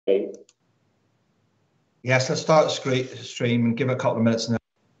Yes, let's start the stream and give it a couple of minutes now.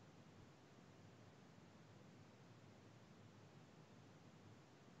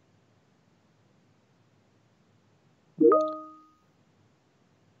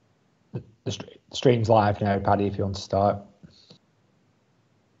 The stream's live now, Paddy, if you want to start.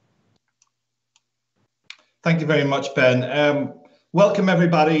 Thank you very much, Ben. Welcome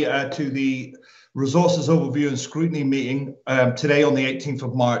everybody to the Resources Overview and Scrutiny meeting today on the 18th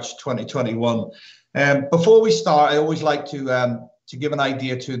of March 2021. Before we start, I always like to give an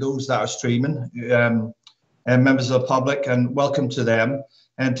idea to those that are streaming, members of the public, and welcome to them,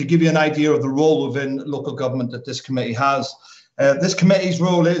 and to give you an idea of the role within local government that this committee has. This committee's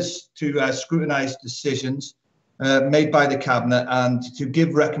role is to scrutinise decisions made by the Cabinet and to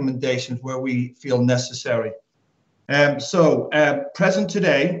give recommendations where we feel necessary. Present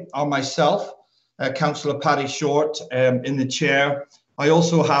today are myself, Councillor Paddy Short in the chair. I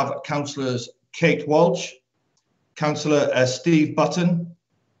also have Councillors Kate Walsh, Councillor Steve Button,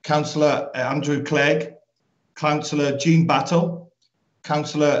 Councillor Andrew Clegg, Councillor Jean Battle,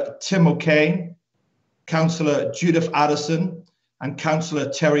 Councillor Tim O'Kane, Councillor Judith Addison, and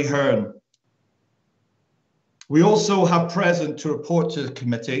Councillor Terry Hearn. We also have present to report to the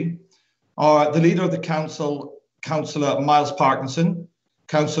committee are the Leader of the Council, Councillor Miles Parkinson,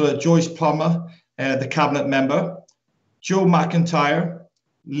 Councillor Joyce Plummer, the Cabinet Member, Joe McIntyre,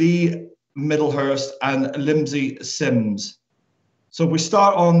 Lee Middlehurst, and Lindsay Sims. So we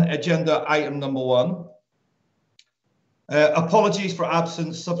start on agenda item number 1. Apologies for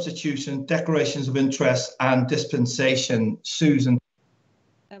absence, substitution, declarations of interest and dispensation. Susan.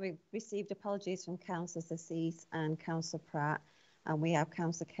 We've received apologies from Councillor Assis and Councillor Pratt, and we have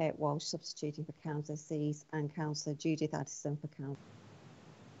Councillor Kate Walsh substituting for Councillor Assis and Councillor Judith Addison for Councillor.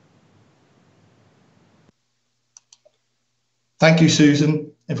 Thank you,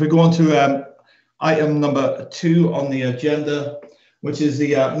 Susan. If we go on to item number 2 on the agenda, which is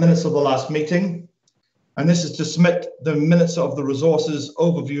the minutes of the last meeting. And this is to submit the minutes of the Resources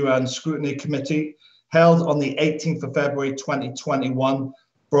Overview and Scrutiny Committee held on the 18th of February 2021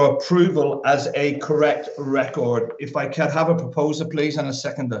 for approval as a correct record. If I could have a proposer, please, and a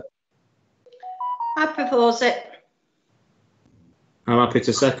seconder. I propose it. I'm happy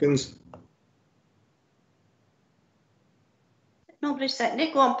to second. Nobody seconded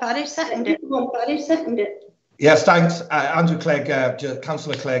it. Go on, Paddy, second it. Go on, Paddy, second it. Yes, thanks. Andrew Clegg,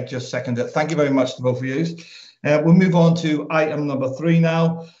 Councillor Clegg just seconded it. Thank you very much to both of you. We'll move on to item number 3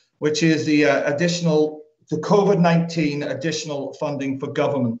 now, which is the the COVID-19 additional funding for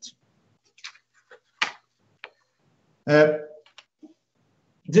government. This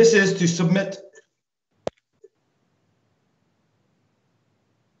is to submit.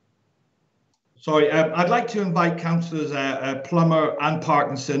 Sorry, I'd like to invite Councillors Plummer and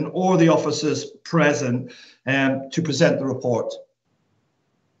Parkinson or the officers present to present the report.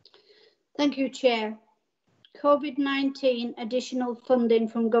 Thank you, Chair. COVID-19 additional funding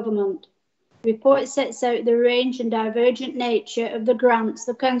from government. The report sets out the range and divergent nature of the grants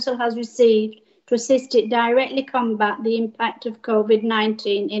the Council has received to assist it directly combat the impact of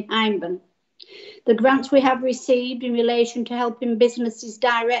COVID-19 in Hyndburn. The grants we have received in relation to helping businesses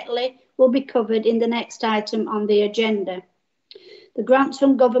directly will be covered in the next item on the agenda. The grants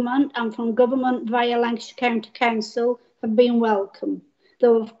from government and from government via Lancashire County Council have been welcome,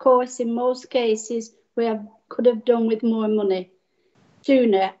 though of course in most cases we could have done with more money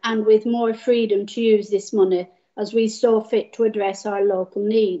sooner and with more freedom to use this money as we saw fit to address our local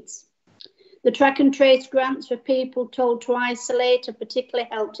needs. The track and trace grants for people told to isolate have particularly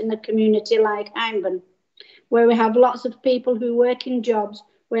helped in a community like Hyndburn, where we have lots of people who work in jobs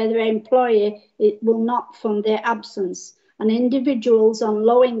where their employer will not fund their absence, and individuals on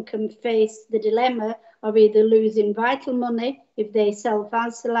low income face the dilemma of either losing vital money if they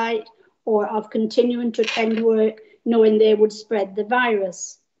self-isolate or of continuing to attend work knowing they would spread the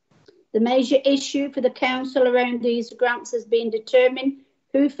virus. The major issue for the Council around these grants has been determining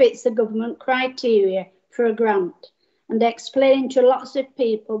who fits the government criteria for a grant and explaining to lots of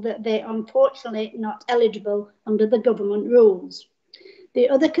people that they are unfortunately not eligible under the government rules. The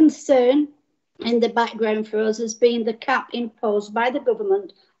other concern in the background for us has been the cap imposed by the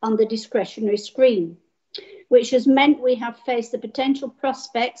government on the discretionary scheme, which has meant we have faced the potential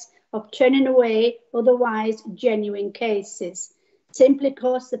prospects of turning away otherwise genuine cases, simply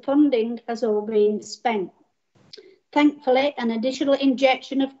because the funding has all been spent. Thankfully, an additional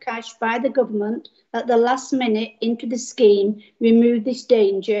injection of cash by the government at the last minute into the scheme removed this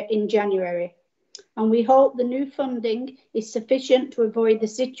danger in January. And we hope the new funding is sufficient to avoid the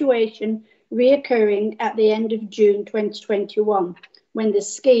situation reoccurring at the end of June 2021, when the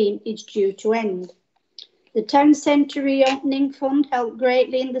scheme is due to end. The Town Centre Reopening Fund helped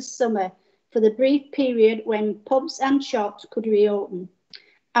greatly in the summer for the brief period when pubs and shops could reopen,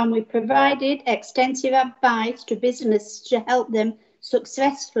 and we provided extensive advice to businesses to help them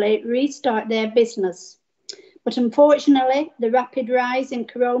successfully restart their business. But unfortunately, the rapid rise in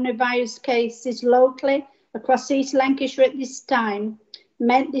coronavirus cases locally across East Lancashire at this time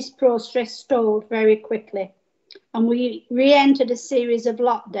meant this process stalled very quickly, and we re-entered a series of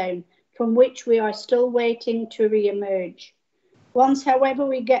lockdown from which we are still waiting to re-emerge. Once, however,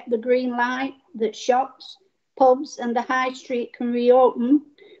 we get the green light that shops, pubs and the high street can reopen,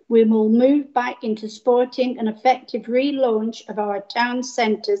 we will move back into supporting an effective relaunch of our town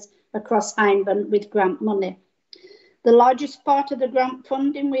centres across Hyndburn with grant money. The largest part of the grant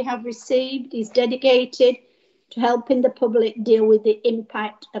funding we have received is dedicated to helping the public deal with the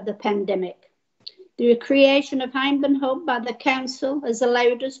impact of the pandemic. The creation of Hyndburn Hub by the Council has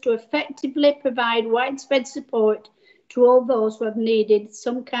allowed us to effectively provide widespread support to all those who have needed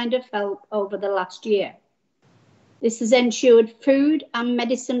some kind of help over the last year. This has ensured food and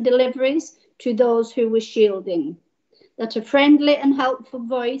medicine deliveries to those who were shielding, that a friendly and helpful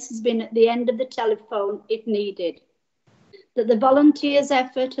voice has been at the end of the telephone if needed, that the volunteers'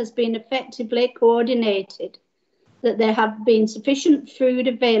 effort has been effectively coordinated, that there have been sufficient food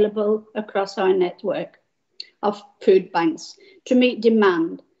available across our network of food banks to meet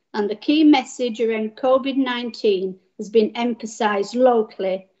demand, and the key message around COVID-19 has been emphasised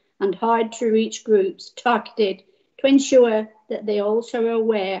locally and hard to reach groups targeted to ensure that they also are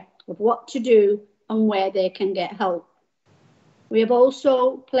aware of what to do and where they can get help. We have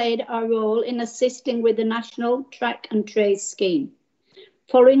also played our role in assisting with the National Track and Trace scheme,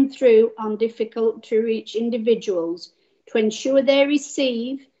 following through on difficult to reach individuals to ensure they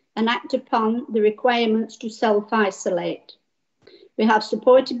receive and act upon the requirements to self-isolate. We have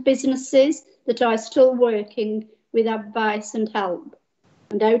supported businesses that are still working with advice and help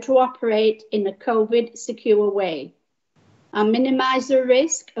and how to operate in a COVID secure way and minimise the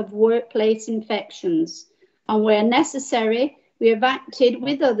risk of workplace infections. And where necessary, we have acted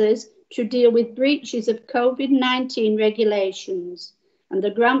with others to deal with breaches of COVID-19 regulations, and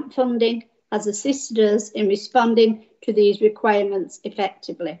the grant funding has assisted us in responding to these requirements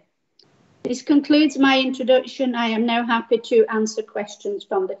effectively. This concludes my introduction. I am now happy to answer questions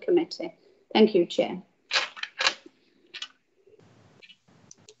from the committee. Thank you, Chair.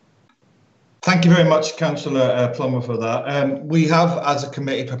 Thank you very much, Councillor Plummer, for that. We have, as a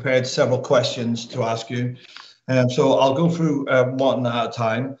committee, prepared several questions to ask you. So I'll go through one at a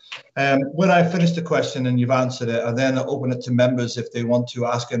time. When I finish the question and you've answered it, I then open it to members if they want to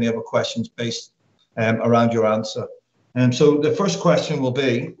ask any other questions based around your answer. So the first question will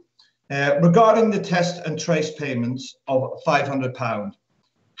be, regarding the test and trace payments of £500,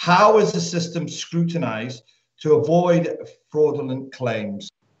 how is the system scrutinised to avoid fraudulent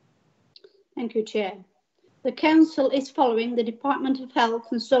claims? Thank you, Chair. The Council is following the Department of Health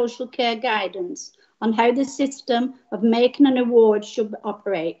and Social Care guidance on how the system of making an award should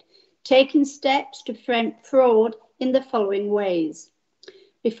operate, taking steps to prevent fraud in the following ways.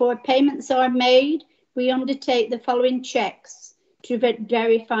 Before payments are made, we undertake the following checks to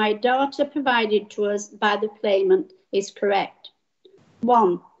verify data provided to us by the claimant is correct.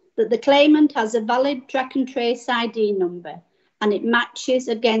 1, that the claimant has a valid track and trace ID number and it matches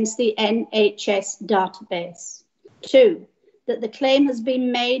against the NHS database. 2, that the claim has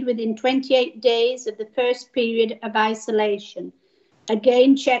been made within 28 days of the first period of isolation,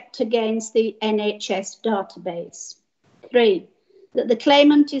 again checked against the NHS database. 3, that the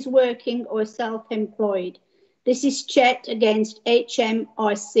claimant is working or self-employed. This is checked against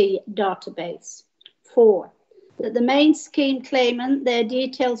HMRC database. 4, that the main scheme claimant, their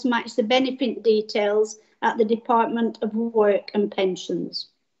details match the benefit details at the Department of Work and Pensions.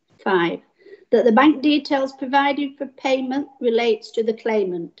 5, that the bank details provided for payment relates to the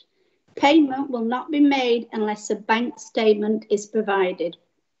claimant. Payment will not be made unless a bank statement is provided.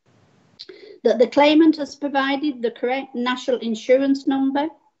 That the claimant has provided the correct national insurance number.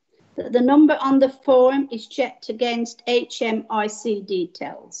 That the number on the form is checked against HMRC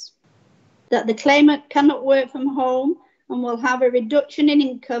details. That the claimant cannot work from home and will have a reduction in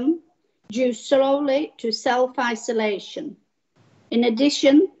income due solely to self-isolation. In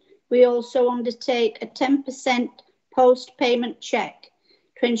addition, we also undertake a 10% post-payment check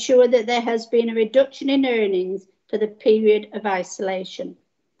to ensure that there has been a reduction in earnings for the period of isolation.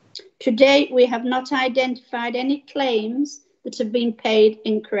 To date, we have not identified any claims that have been paid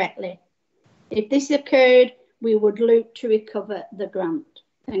incorrectly. If this occurred, we would look to recover the grant.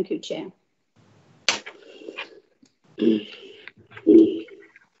 Thank you, Chair.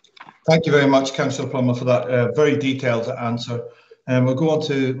 Thank you very much, Councillor Plummer, for that very detailed answer. We'll go on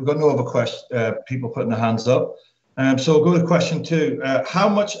to, we've got no other people putting their hands up. So we'll go to question 2. How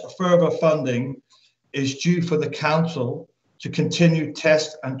much further funding is due for the council to continue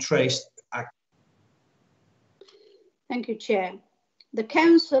test and trace? Thank you, Chair. The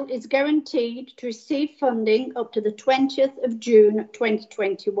council is guaranteed to receive funding up to the 20th of June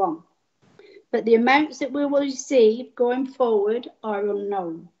 2021, but the amounts that we will receive going forward are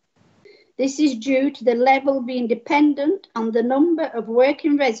unknown. This is due to the level being dependent on the number of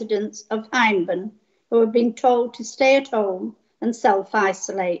working residents of Hyndburn who have been told to stay at home and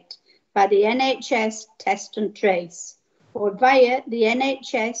self-isolate by the NHS Test and Trace or via the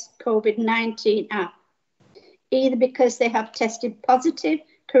NHS COVID-19 app, either because they have tested positive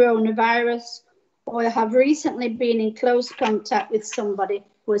coronavirus or have recently been in close contact with somebody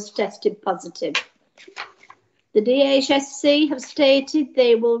who has tested positive. The DHSC have stated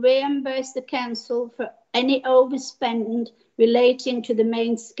they will reimburse the council for any overspend relating to the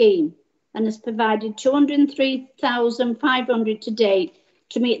main scheme and has provided $203,500 to date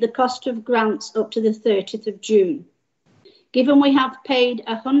to meet the cost of grants up to the 30th of June. Given we have paid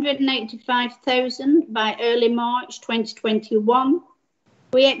 $185,000 by early March 2021,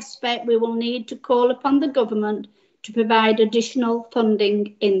 we expect we will need to call upon the government to provide additional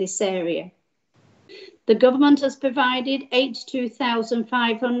funding in this area. The government has provided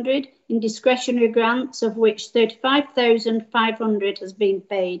 $82,500 in discretionary grants, of which $35,500 has been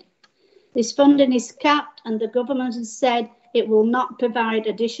paid. This funding is capped and the government has said it will not provide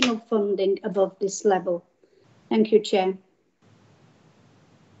additional funding above this level. Thank you, Chair.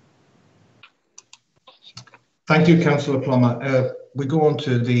 Thank you, Councillor Plummer. We go on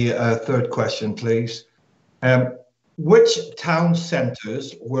to the third question, please. Which town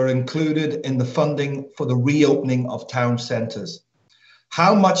centres were included in the funding for the reopening of town centres?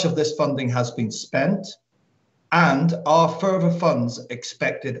 How much of this funding has been spent? And are further funds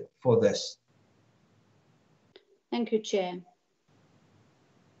expected for this? Thank you, Chair.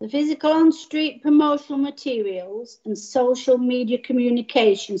 The physical on-street promotional materials and social media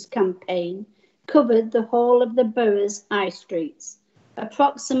communications campaign covered the whole of the borough's high streets.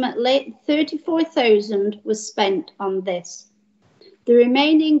 Approximately $34,000 was spent on this. The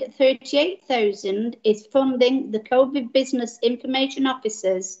remaining $38,000 is funding the COVID business information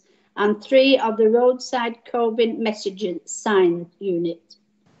officers and 3 of the roadside COVID messaging sign unit.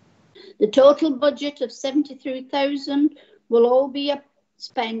 The total budget of $73,000 will all be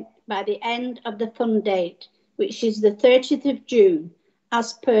spent by the end of the fund date, which is the 30th of June,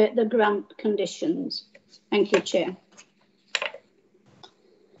 as per the grant conditions. Thank you, Chair.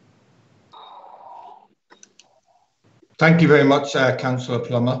 Thank you very much, Councillor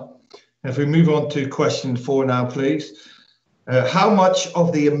Plummer. If we move on to question 4 now, please. How much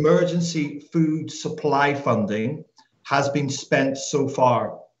of the emergency food supply funding has been spent so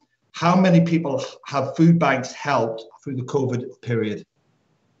far? How many people have food banks helped through the COVID period?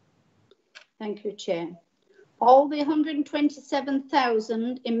 Thank you, Chair. All the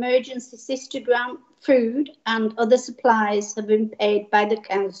 127,000 emergency sister grant food and other supplies have been paid by the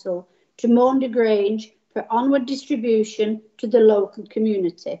council to Maundy Grange for onward distribution to the local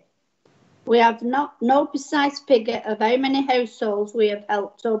community. We have no precise figure of how many households we have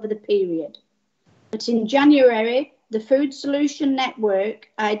helped over the period. But in January, the Food Solution Network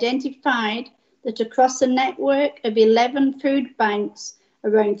identified that across a network of 11 food banks,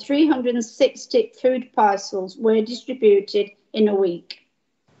 around 360 food parcels were distributed in a week.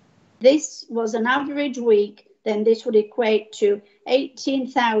 This was an average week, then this would equate to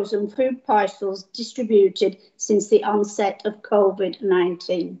 18,000 food parcels distributed since the onset of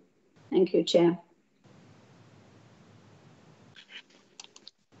COVID-19. Thank you, Chair.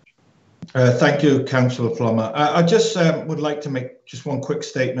 Thank you, Councillor Plummer. I just would like to make just one quick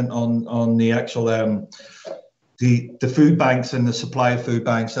statement on the actual the food banks and the supply of food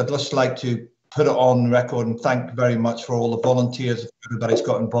banks. I'd just like to put it on record and thank very much for all the volunteers, everybody's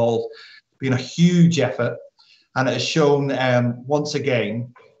got involved. It's been a huge effort, and it has shown once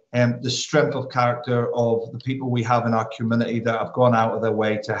again the strength of character of the people we have in our community that have gone out of their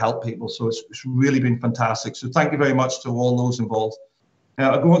way to help people. So it's really been fantastic. So thank you very much to all those involved.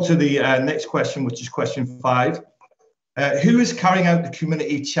 I'll go on to the next question, which is question 5. Who is carrying out the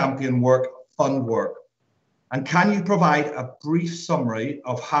community champion work, fund work? And can you provide a brief summary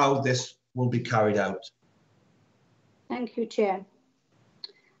of how this will be carried out? Thank you, Chair.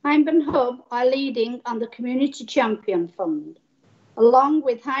 Hyndburn Hub are leading on the Community Champion Fund, along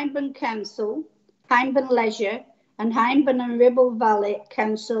with Hyndburn Council, Hyndburn Leisure, and Hyndburn and Ribble Valley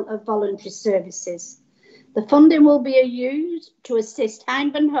Council of Voluntary Services. The funding will be used to assist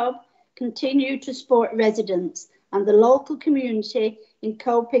Hyndburn Hub continue to support residents and the local community in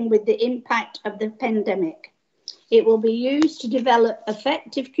coping with the impact of the pandemic. It will be used to develop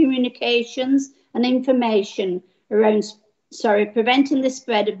effective communications and information around preventing the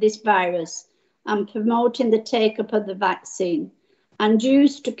spread of this virus and promoting the take-up of the vaccine, and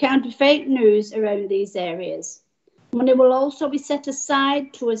used to counter fake news around these areas. Money will also be set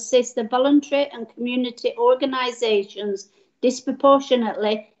aside to assist the voluntary and community organisations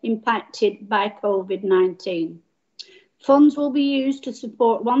disproportionately impacted by COVID-19. Funds will be used to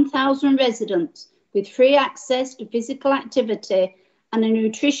support 1,000 residents with free access to physical activity and a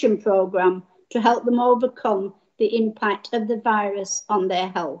nutrition programme to help them overcome the impact of the virus on their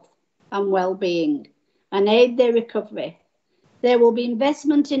health and well-being and aid their recovery. There will be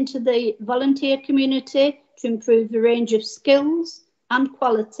investment into the volunteer community to improve the range of skills and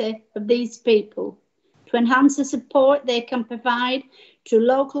quality of these people, to enhance the support they can provide to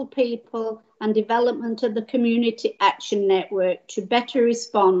local people and development of the community action network to better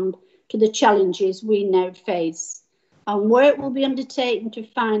respond to the challenges we now face. And work will be undertaken to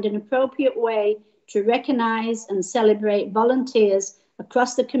find an appropriate way to recognise and celebrate volunteers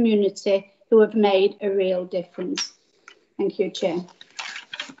across the community who have made a real difference. Thank you, Chair.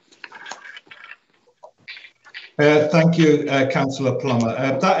 Thank you, Councillor Plummer.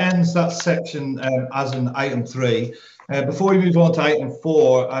 That ends that section as in item 3. Before we move on to item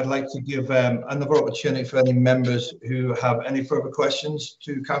 4, I'd like to give another opportunity for any members who have any further questions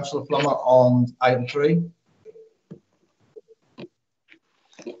to Councillor Plummer on item 3.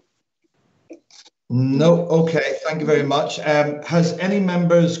 No, okay, thank you very much. Has any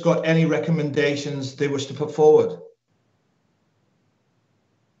members got any recommendations they wish to put forward?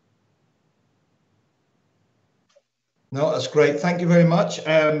 No, that's great. Thank you very much.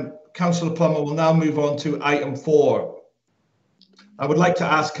 Councillor Plummer will now move on to item 4. I would like to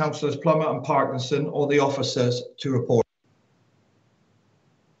ask Councillors Plummer and Parkinson or the officers to report.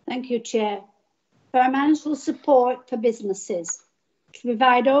 Thank you, Chair. Financial support for businesses. To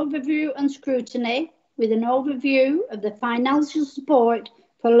provide overview and scrutiny with an overview of the financial support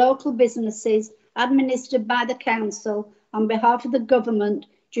for local businesses administered by the Council on behalf of the Government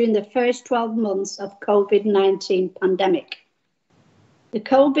during the first 12 months of COVID-19 pandemic. The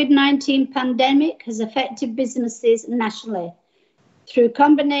COVID-19 pandemic has affected businesses nationally through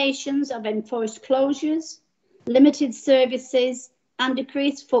combinations of enforced closures, limited services and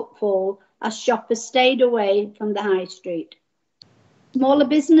decreased footfall as shoppers stayed away from the high street. Smaller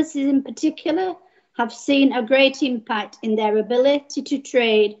businesses in particular have seen a great impact in their ability to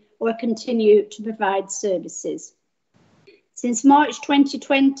trade or continue to provide services. Since March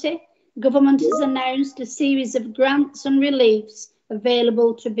 2020, Government has announced a series of grants and reliefs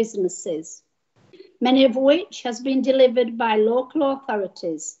available to businesses, many of which has been delivered by local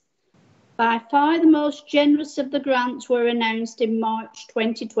authorities. By far the most generous of the grants were announced in March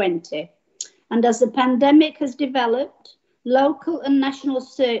 2020, and as the pandemic has developed, local and national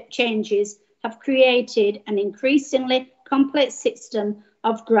changes have created an increasingly complex system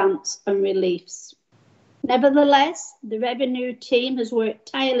of grants and reliefs. Nevertheless, the revenue team has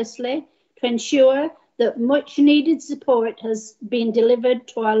worked tirelessly to ensure that much needed support has been delivered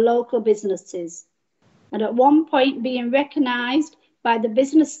to our local businesses, and at one point being recognised by the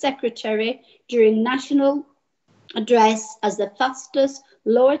Business Secretary during national address as the fastest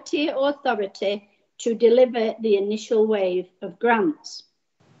lower tier authority to deliver the initial wave of grants.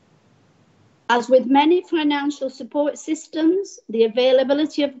 As with many financial support systems, the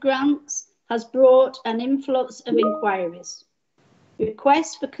availability of grants has brought an influx of inquiries,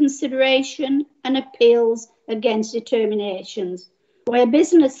 requests for consideration and appeals against determinations where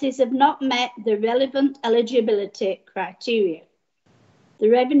businesses have not met the relevant eligibility criteria. The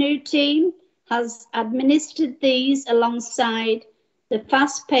revenue team has administered these alongside the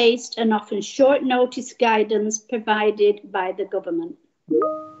fast-paced and often short-notice guidance provided by the Government.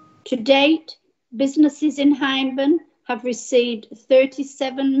 To date, businesses in Hyndburn have received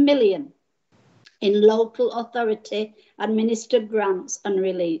 37 million in local authority administered grants and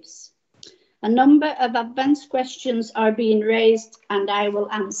reliefs. A number of advanced questions are being raised and I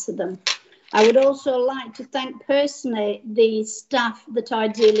will answer them. I would also like to thank personally the staff that are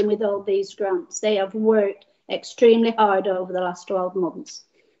dealing with all these grants. They have worked extremely hard over the last 12 months.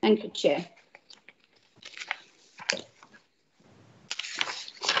 Thank you, Chair.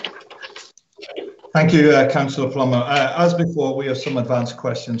 Thank you, Councillor Plummer. As before, we have some advanced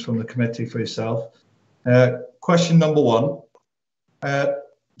questions from the committee for yourself. Question number 1.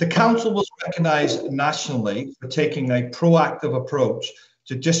 The Council was recognised nationally for taking a proactive approach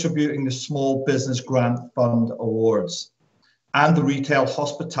to distributing the Small Business Grant Fund awards. and the retail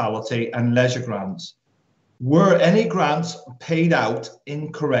hospitality and leisure grants. Were any grants paid out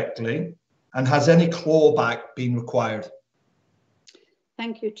incorrectly, and has any clawback been required?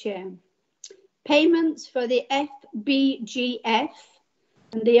 Thank you, Chair. Payments for the FBGF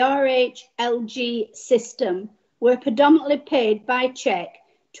and the RHLG system were predominantly paid by cheque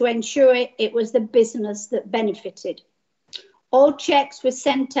to ensure it was the business that benefited. All cheques were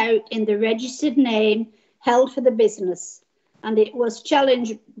sent out in the registered name held for the business, and it was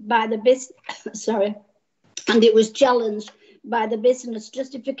challenged by the business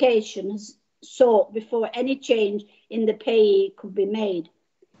justifications sought before any change in the payee could be made.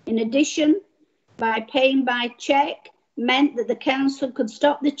 In addition, by paying by cheque meant that the council could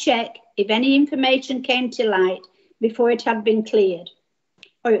stop the cheque if any information came to light before it had been cleared,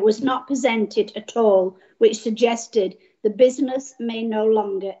 or it was not presented at all, which suggested the business may no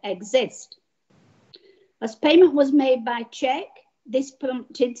longer exist. As payment was made by cheque, this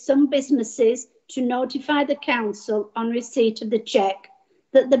prompted some businesses to notify the council on receipt of the cheque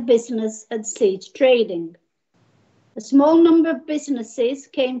that the business had ceased trading. A small number of businesses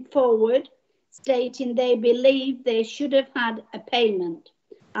came forward stating they believed they should have had a payment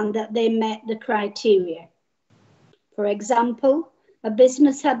and that they met the criteria. For example, a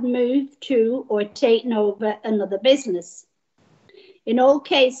business had moved to or taken over another business. In all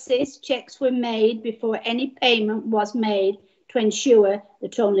cases, cheques were made before any payment was made to ensure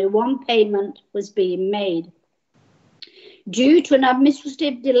that only one payment was being made. Due to an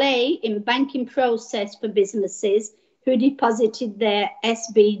administrative delay in banking process for businesses who deposited their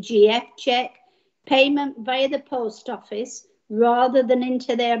SBGF cheque, payment via the post office rather than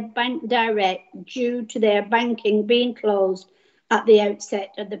into their bank direct due to their banking being closed at the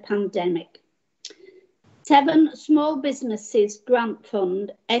outset of the pandemic. 7 small businesses grant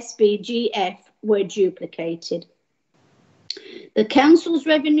fund SBGF were duplicated. The council's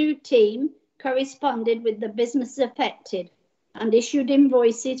revenue team corresponded with the business affected and issued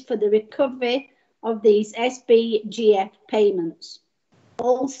invoices for the recovery of these SBGF payments.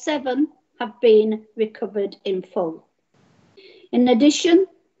 All 7 have been recovered in full. In addition,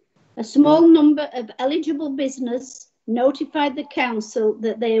 a small number of eligible businesses notified the council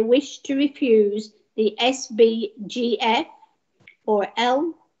that they wished to refuse the SBGF or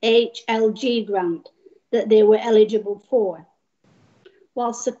LHLG grant that they were eligible for.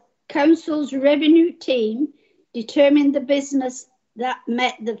 Whilst the council's revenue team determined the business that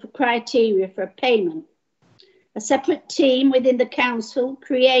met the criteria for payment, a separate team within the council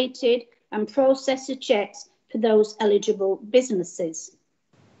created and processed the cheques for those eligible businesses.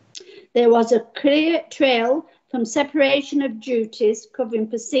 There was a clear trail from separation of duties covering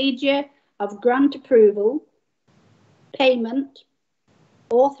procedure of grant approval, payment,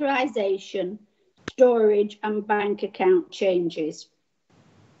 authorisation, storage and bank account changes.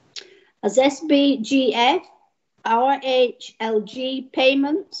 As SBGF, RHLG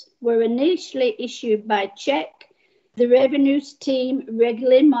payments were initially issued by cheque, the revenues team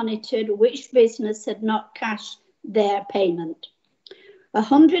regularly monitored which business had not cashed their payment.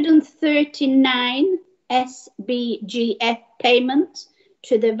 139 SBGF payments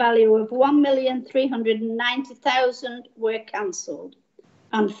to the value of 1,390,000 were cancelled,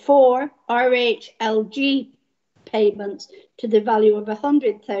 and 4 RHLG payments to the value of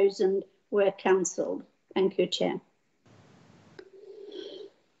 100,000 were cancelled. Thank you, Chair.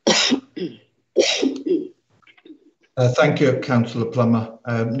 Thank you, Councillor Plummer.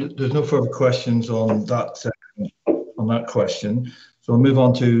 There's no further questions on that question. So we'll move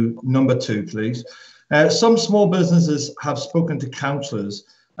on to number 2, please. Some small businesses have spoken to councillors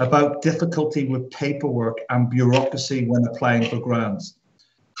about difficulty with paperwork and bureaucracy when applying for grants.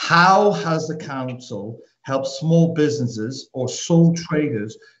 How has the council helped small businesses or sole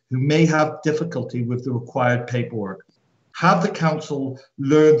traders who may have difficulty with the required paperwork? Have the council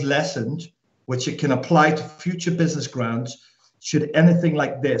learned lessons which it can apply to future business grants should anything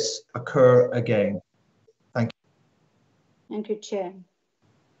like this occur again? Thank you. Thank you, Chair.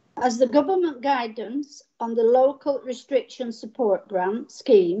 As the government guidance on the local restriction support grant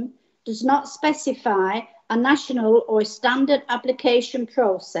scheme does not specify a national or standard application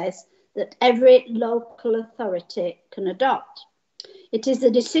process that every local authority can adopt, it is the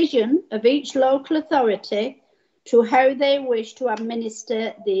decision of each local authority to how they wish to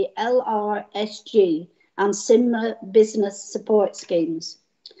administer the LRSG and similar business support schemes.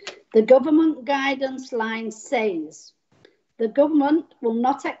 The government guidance line says, the government will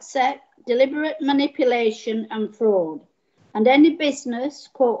not accept deliberate manipulation and fraud, and any business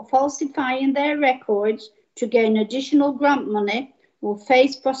caught falsifying their records to gain additional grant money will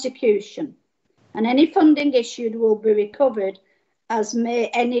face prosecution. and any funding issued will be recovered, as may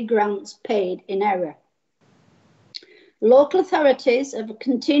any grants paid in error. Local authorities have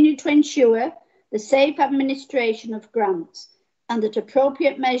continued to ensure the safe administration of grants and that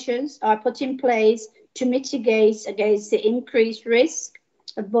appropriate measures are put in place to mitigate against the increased risk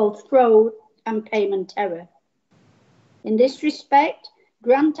of both fraud and payment error. In this respect,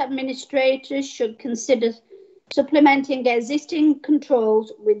 grant administrators should consider supplementing existing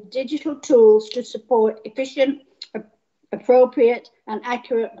controls with digital tools to support efficient, appropriate and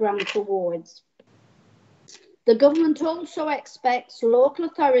accurate grant awards. The government also expects local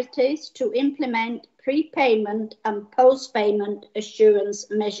authorities to implement prepayment and post-payment assurance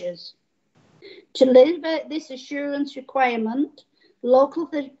measures. To deliver this assurance requirement, local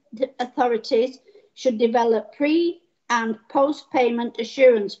authorities should develop pre- and post-payment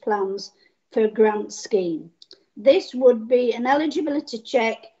assurance plans for a grant scheme. This would be an eligibility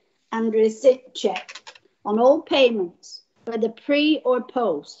check and receipt check on all payments, whether pre or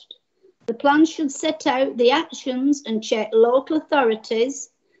post. The plan should set out the actions and check local authorities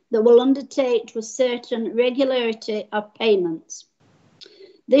that will undertake to a certain regularity of payments.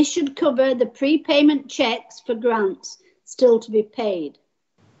 This should cover the prepayment checks for grants still to be paid,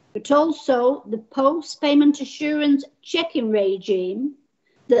 but also the post-payment assurance checking regime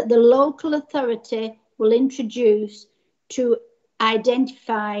that the local authority will introduce to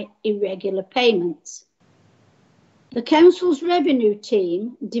identify irregular payments. The Council's revenue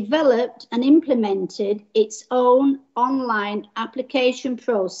team developed and implemented its own online application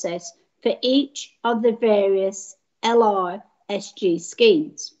process for each of the various LRSG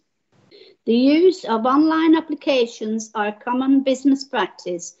schemes. The use of online applications are common business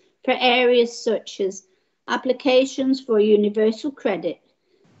practice for areas such as applications for universal credit,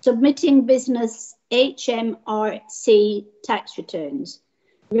 submitting business HMRC tax returns,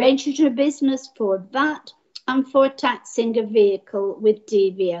 registering a business for VAT, and for taxing a vehicle with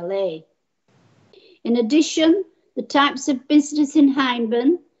DVLA. In addition, the types of business in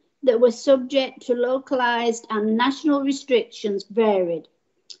Hyndburn that were subject to localised and national restrictions varied,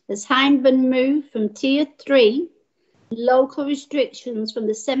 as Hyndburn moved from Tier 3 local restrictions from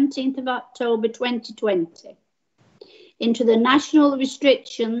the 17th of October 2020 into the national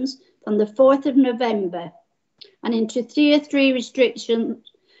restrictions from the 4th of November and into Tier 3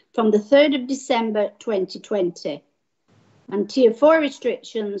 restrictions from the 3rd of December 2020 and Tier 4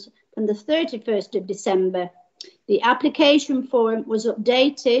 restrictions from the 31st of December. The application form was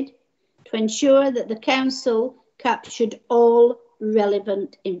updated to ensure that the Council captured all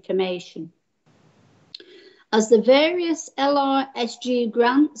relevant information. As the various LRSG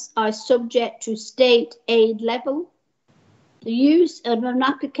grants are subject to state aid level, the use of an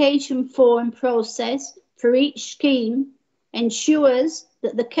application form process for each scheme ensures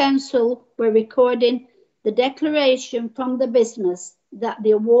that the Council were recording the declaration from the business that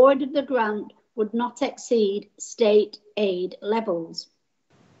the award of the grant would not exceed state aid levels.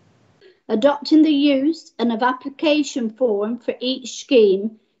 Adopting the use of application form for each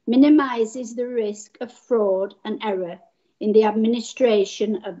scheme minimises the risk of fraud and error in the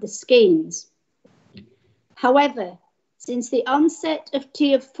administration of the schemes. However, since the onset of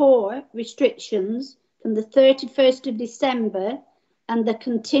Tier 4 restrictions from the 31st of December and the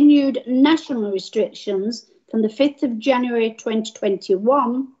continued national restrictions from the 5th of January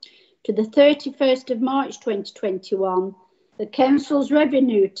 2021 to the 31st of March 2021, the Council's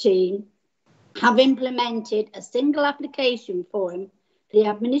revenue team have implemented a single application form for the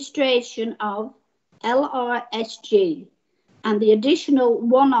administration of LRSG and the additional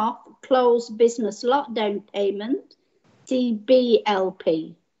one-off closed business lockdown payment,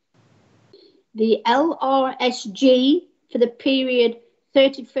 CBLP. The LRSG for the period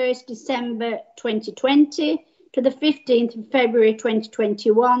 31st December 2020 to the 15th of February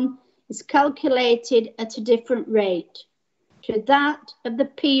 2021 is calculated at a different rate to that of the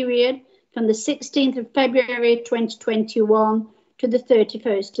period from the 16th of February 2021 to the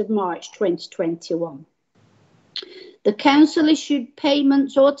 31st of March 2021. The Council issued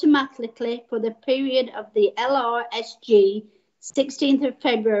payments automatically for the period of the LRSG 16th of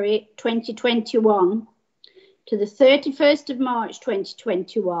February 2021 to the 31st of March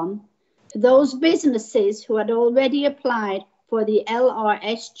 2021 to those businesses who had already applied for the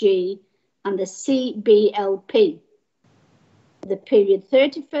LRSG and the CBLP. The period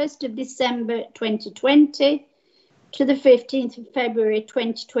 31st of December 2020 to the 15th of February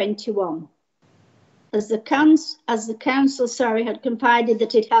 2021. As the Council had confided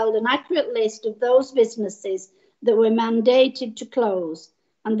that it held an accurate list of those businesses that were mandated to close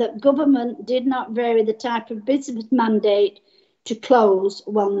and that government did not vary the type of business mandate to close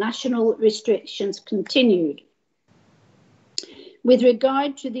while national restrictions continued. With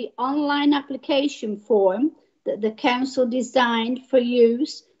regard to the online application form that the Council designed for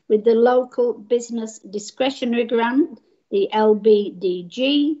use with the Local Business Discretionary Grant, the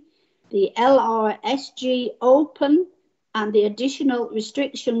LBDG, the LRSG Open, and the Additional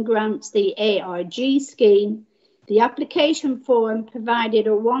Restriction Grants, the ARG scheme, the application form provided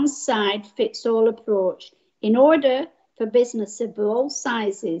a one-size-fits-all approach in order for businesses of all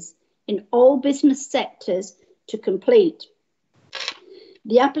sizes in all business sectors to complete.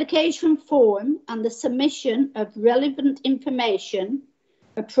 The application form and the submission of relevant information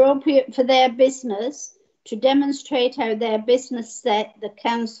appropriate for their business to demonstrate how their business set the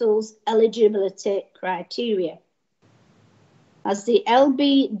Council's eligibility criteria. As the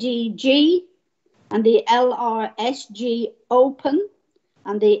LBDG and the LRSG Open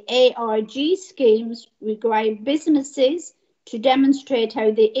and the ARG schemes require businesses to demonstrate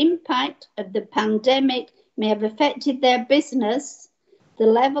how the impact of the pandemic may have affected their business, the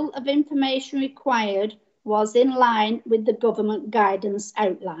level of information required was in line with the government guidance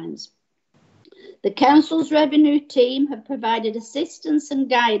outlines. The Council's revenue team have provided assistance and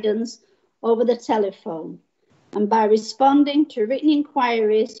guidance over the telephone and by responding to written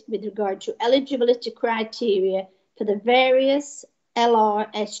inquiries with regard to eligibility criteria for the various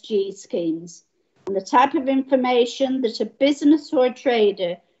LRSG schemes and the type of information that a business or a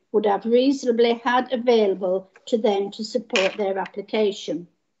trader would have reasonably had available to them to support their application.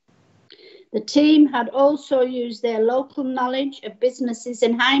 The team had also used their local knowledge of businesses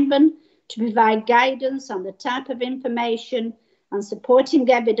in Hyndburn to provide guidance on the type of information and supporting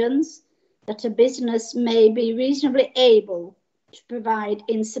evidence that a business may be reasonably able to provide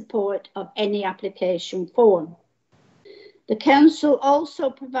in support of any application form. The Council also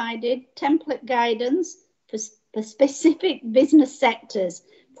provided template guidance for specific business sectors,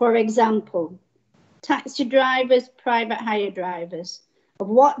 for example, taxi drivers, private hire drivers, of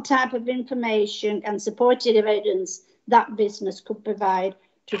what type of information and supported evidence that business could provide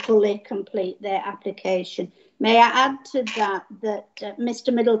to fully complete their application. May I add to that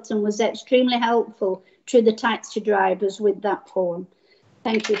Mr. Middleton was extremely helpful to the taxi drivers with that form.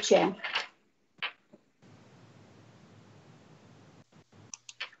 Thank you, Chair.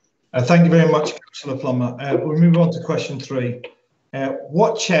 Thank you very much, Councillor Plummer. We'll move on to question 3.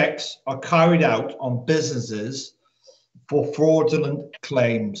 What checks are carried out on businesses for fraudulent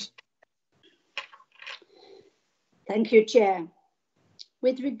claims? Thank you, Chair.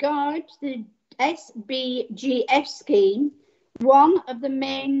 With regard to the SBGF scheme, one of the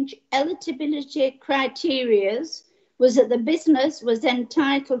main eligibility criteria was that the business was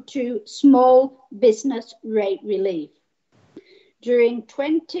entitled to small business rate relief. During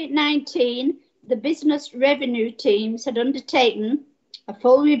 2019, the business revenue teams had undertaken a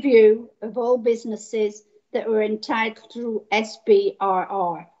full review of all businesses that were entitled to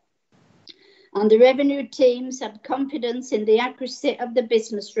SBRR. And the revenue teams had confidence in the accuracy of the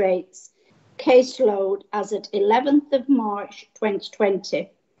business rates caseload as at 11th of March 2020,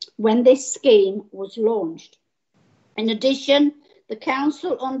 when this scheme was launched. In addition, the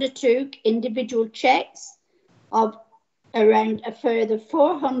Council undertook individual checks of around a further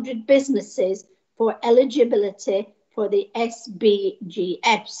 400 businesses for eligibility for the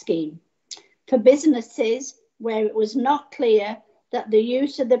SBGF scheme. For businesses where it was not clear that the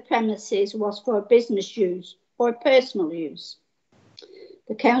use of the premises was for business use or personal use.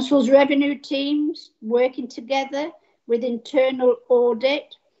 The Council's revenue teams, working together with internal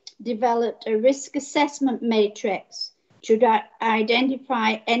audit, developed a risk assessment matrix to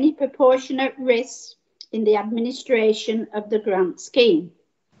identify any proportionate risks in the administration of the grant scheme.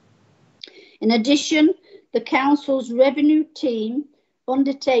 In addition, the Council's revenue team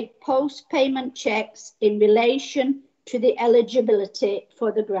undertake post-payment checks in relation to the eligibility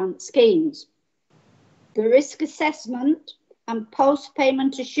for the grant schemes. The risk assessment and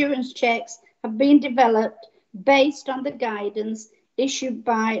post-payment assurance checks have been developed based on the guidance issued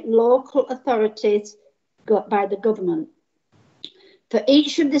by local authorities by the government. For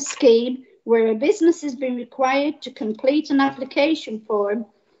each of the scheme where a business has been required to complete an application form,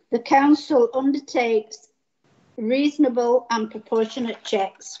 the Council undertakes reasonable and proportionate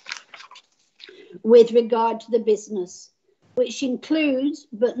checks with regard to the business, which includes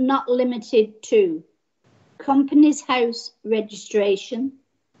but not limited to Companies House registration,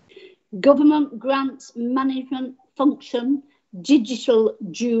 government grants management function, digital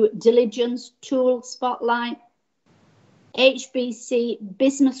due diligence tool spotlight, HBC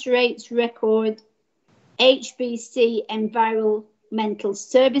business rates record, HBC environmental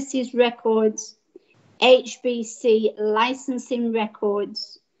services records, HBC licensing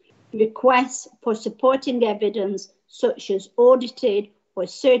records, requests for supporting evidence such as audited or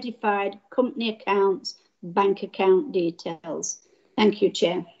certified company accounts, bank account details. Thank you,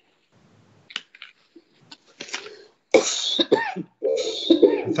 Chair.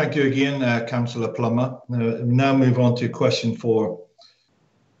 Thank you again, Councillor Plummer. Now move on to question 4.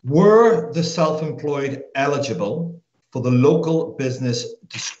 Were the self-employed eligible for the local business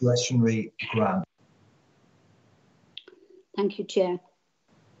discretionary grant? Thank you, Chair.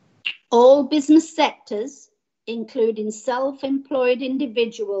 All business sectors, including self-employed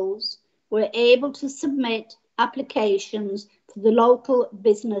individuals, were able to submit applications for the Local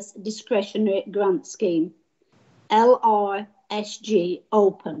Business Discretionary Grant Scheme, LRSG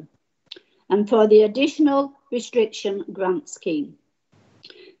Open, and for the Additional Restriction Grant Scheme.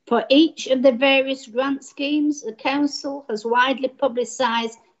 For each of the various grant schemes, the Council has widely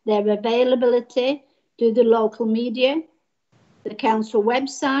publicised their availability through the local media, the Council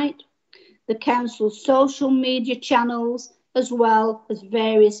website, the Council's social media channels, as well as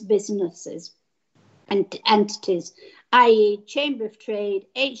various businesses and entities, i.e. Chamber of Trade,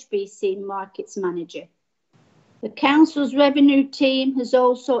 HBC Markets Manager. The Council's revenue team has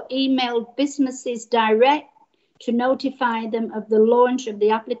also emailed businesses direct to notify them of the launch of the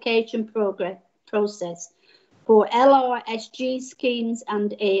application process for LRSG schemes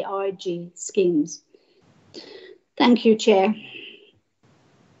and ARG schemes. Thank you, Chair.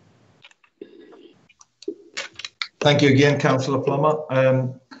 Thank you again, Councillor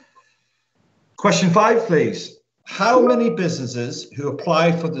Plummer. Question 5, please. How many businesses who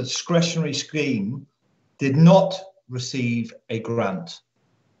applied for the discretionary scheme did not receive a grant?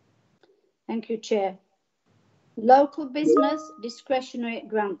 Thank you, Chair. Local Business Discretionary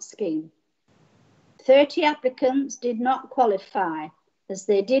Grant Scheme. 30 applicants did not qualify as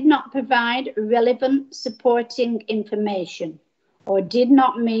they did not provide relevant supporting information or did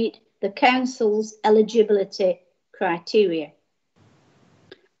not meet the Council's eligibility criteria.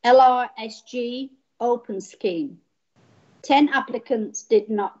 LRSG Open Scheme. 10 applicants did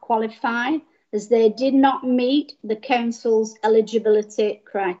not qualify as they did not meet the Council's eligibility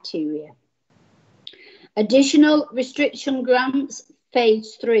criteria. Additional Restriction Grants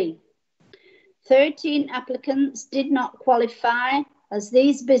Phase 3. 13 applicants did not qualify as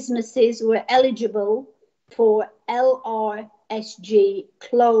these businesses were eligible for LRSG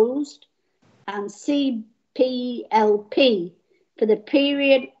Closed and CPLP for the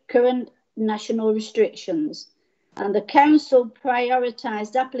period current national restrictions, and the Council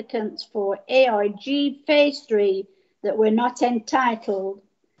prioritised applicants for ARG Phase 3 that were not entitled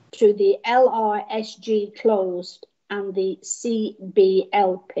to the LRSG Closed and the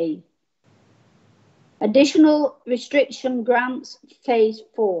CBLP. Additional Restriction Grants Phase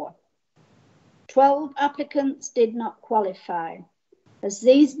 4. 12 applicants did not qualify as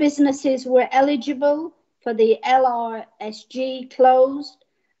these businesses were eligible for the LRSG Closed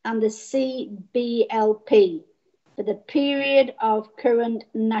and the CBLP for the period of current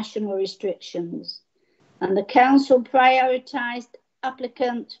national restrictions, and the Council prioritised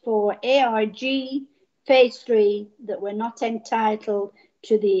applicants for ARG Phase 3 that were not entitled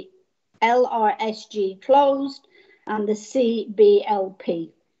to the LRSG Closed and the CBLP.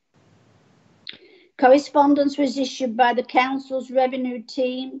 Correspondence was issued by the Council's revenue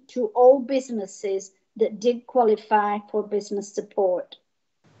team to all businesses that did qualify for business support.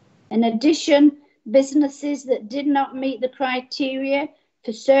 In addition, businesses that did not meet the criteria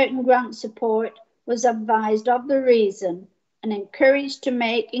for certain grant support was advised of the reason and encouraged to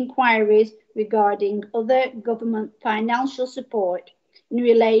make inquiries regarding other government financial support in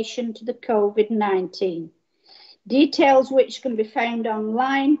relation to the COVID-19. Details which can be found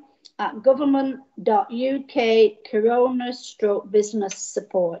online at government.uk corona/business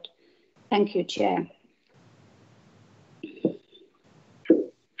support. Thank you, Chair.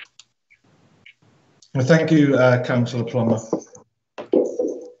 Well, thank you, Councillor Plummer.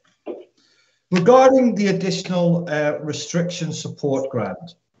 Regarding the additional restriction support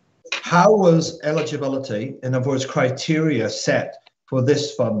grant, how was eligibility, in other words, criteria set for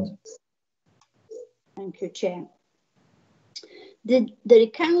this fund? Thank you, Chair.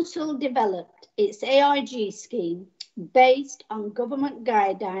 The Council developed its ARG scheme based on government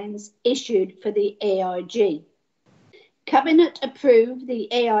guidelines issued for the ARG. Cabinet approved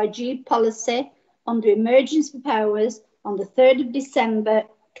the ARG policy under emergency powers on the 3rd of December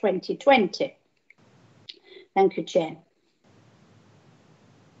 2020. Thank you, Chair.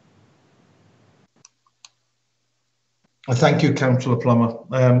 Thank you, Councillor Plummer.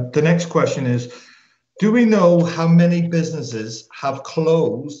 The next question is, do we know how many businesses have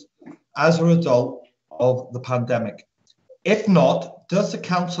closed as a result of the pandemic? If not, does the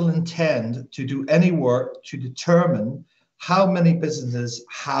council intend to do any work to determine how many businesses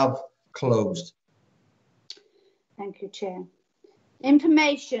have closed? Thank you, Chair.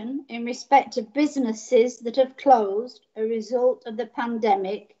 Information in respect of businesses that have closed as a result of the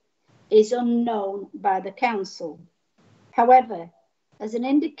pandemic is unknown by the council. However, as an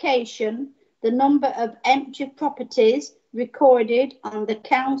indication, the number of empty properties recorded on the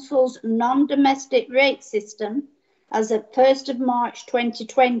council's non-domestic rate system as of 1st of March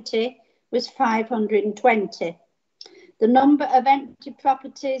 2020 was 520. The number of empty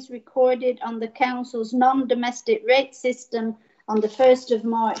properties recorded on the council's non-domestic rate system on the 1st of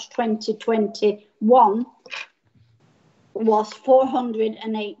March 2021 was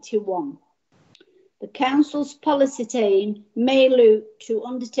 481. The council's policy team may look to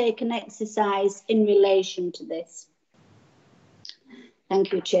undertake an exercise in relation to this.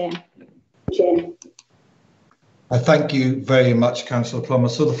 Thank you, Chair. I thank you very much, Councillor Plummer.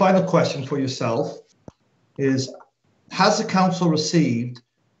 So the final question for yourself is, has the council received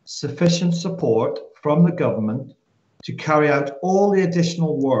sufficient support from the government to carry out all the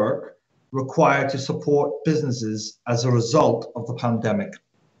additional work required to support businesses as a result of the pandemic?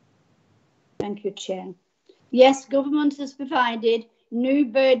 Thank you, Chair. Yes, government has provided new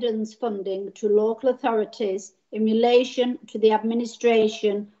burdens funding to local authorities in relation to the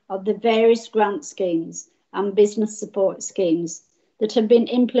administration of the various grant schemes and business support schemes that have been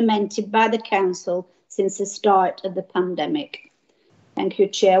implemented by the council since the start of the pandemic. Thank you,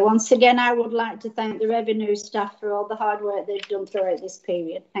 Chair. Once again, I would like to thank the revenue staff for all the hard work they've done throughout this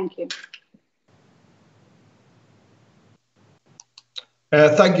period. Thank you.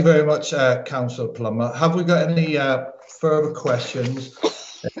 Thank you very much, Councillor Plummer. Have we got any further questions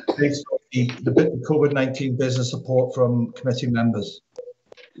based on the COVID-19 business support from committee members?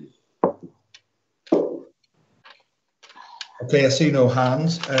 Okay, I see no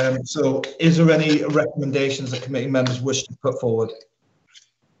hands. So is there any recommendations that committee members wish to put forward?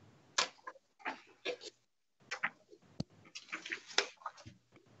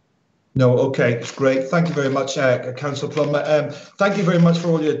 No, okay, it's great. Thank you very much, Councillor Plummer. Thank you very much for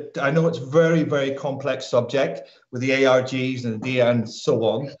all your, I know it's very, very complex subject with the ARGs and the DA and so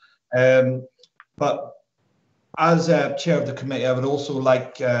on. But as chair of the committee, I would also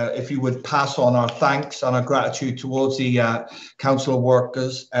like, if you would pass on our thanks and our gratitude towards the council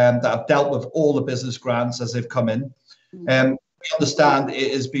workers that have dealt with all the business grants as they've come in. We understand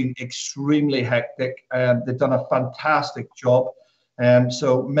it has been extremely hectic. They've done a fantastic job.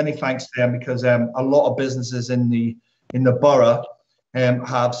 So many thanks to them, because a lot of businesses in the borough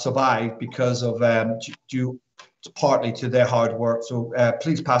have survived because of due partly to their hard work. So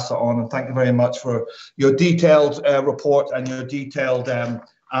please pass that on, and thank you very much for your detailed report and your detailed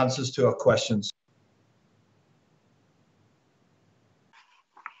answers to our questions.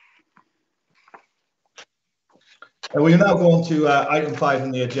 We now go on to item 5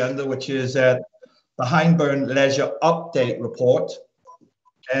 on the agenda, which is the Hyndburn Leisure Update Report.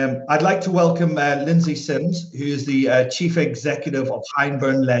 I'd like to welcome Lindsay Sims, who is the Chief Executive of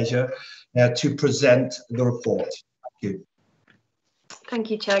Hyndburn Leisure, to present the report. Thank you.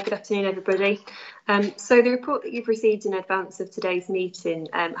 Thank you, Chair. Good afternoon, everybody. So the report that you've received in advance of today's meeting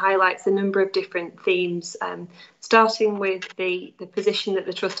highlights a number of different themes, starting with the position that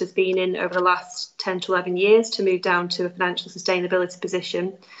the Trust has been in over the last 10 to 11 years to move down to a financial sustainability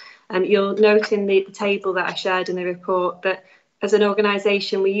position. You'll note in the table that I shared in the report that as an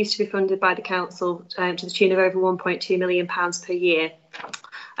organisation, we used to be funded by the council to the tune of over £1.2 million per year.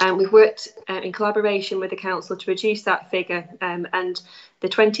 We've worked in collaboration with the council to reduce that figure, and the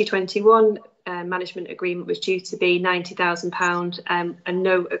 2021 management agreement was due to be £90,000, and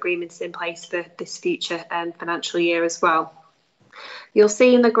no agreements in place for this future financial year as well. You'll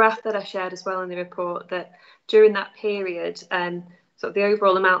see in the graph that I shared as well in the report that during that period, so the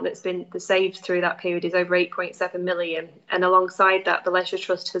overall amount that's been saved through that period is over 8.7 million. And alongside that, the Leisure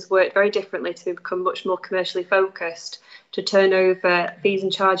Trust has worked very differently to become much more commercially focused, to turn over fees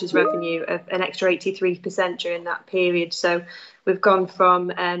and charges revenue of an extra 83% during that period. So we've gone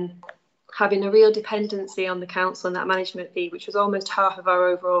from having a real dependency on the council and that management fee, which was almost half of our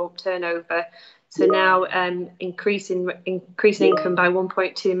overall turnover, to now increasing income by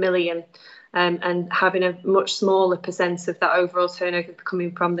 1.2 million. And having a much smaller percent of that overall turnover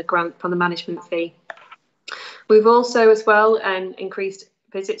coming from the grant, from the management fee. We've also as well increased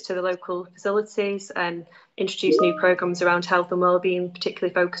visits to the local facilities and introduced new programmes around health and wellbeing,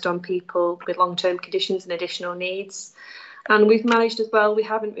 particularly focused on people with long-term conditions and additional needs. And we've managed as well, we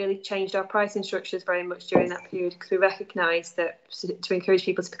haven't really changed our pricing structures very much during that period, because we recognise that to encourage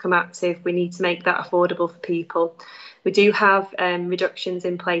people to become active, we need to make that affordable for people. We do have reductions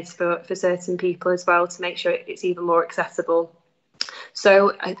in place for certain people as well to make sure it's even more accessible.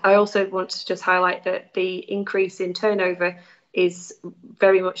 So I also want to just highlight that the increase in turnover is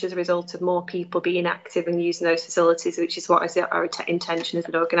very much as a result of more people being active and using those facilities, which is what is our intention as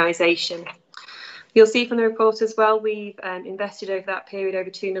an organisation. You'll see from the report as well, we've invested over that period over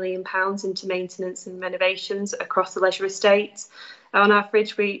 £2 million into maintenance and renovations across the leisure estate. On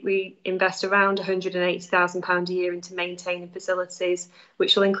average, we invest around £180,000 a year into maintaining facilities,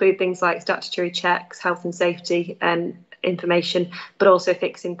 which will include things like statutory checks, health and safety information, but also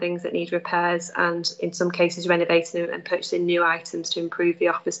fixing things that need repairs, and in some cases renovating and purchasing new items to improve the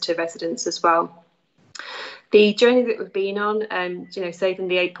offers to residents as well. The journey that we've been on, saving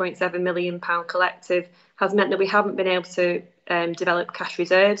the £8.7 million collective, has meant that we haven't been able to develop cash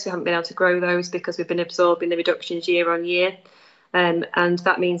reserves. We haven't been able to grow those because we've been absorbing the reductions year on year. And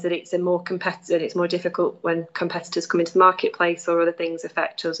that means that it's more competitive. It's more difficult when competitors come into the marketplace or other things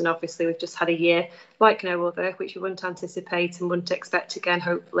affect us. And obviously, we've just had a year like no other, which we wouldn't anticipate and wouldn't expect again,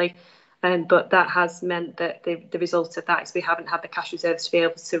 hopefully. But that has meant that the result of that is we haven't had the cash reserves to be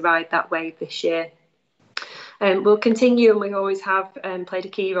able to ride that wave this year. We'll continue, and we always have played a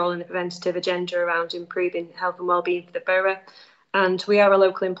key role in the preventative agenda around improving health and wellbeing for the borough. And we are a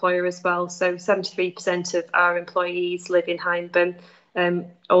local employer as well, so 73% of our employees live in Hyndburn.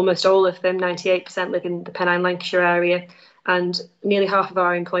 Almost all of them, 98%, live in the Pennine Lancashire area, and nearly half of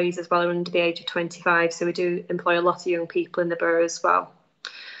our employees as well are under the age of 25, so we do employ a lot of young people in the borough as well.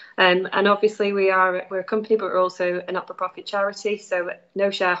 And obviously we're a company, but we're also a not-for-profit charity, so no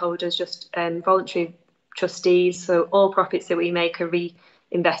shareholders, just voluntary trustees, so all profits that we make are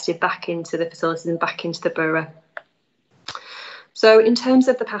reinvested back into the facilities and back into the borough. So in terms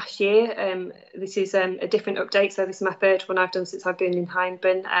of the past year, this is a different update. So this is my third one I've done since I've been in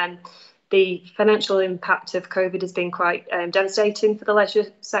Hyndburn. The financial impact of COVID has been quite devastating for the leisure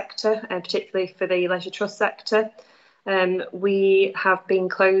sector, particularly for the leisure trust sector. We have been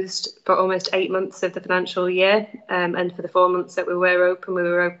closed for almost 8 months of the financial year, and for the 4 months that we were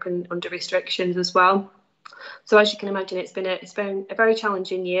open under restrictions as well. So as you can imagine, it's been a very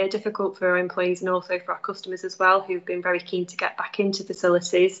challenging year, difficult for our employees and also for our customers as well, who've been very keen to get back into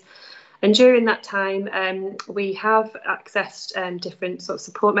facilities. And during that time, we have accessed different sort of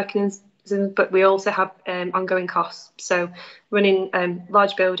support mechanisms, but we also have ongoing costs. So running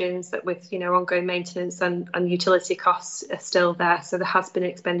large buildings that with ongoing maintenance and utility costs are still there. So there has been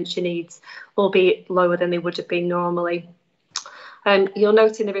expenditure needs, albeit lower than they would have been normally. You'll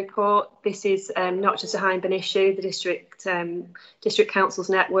note in the report, this is not just a Hyndburn issue. The district council's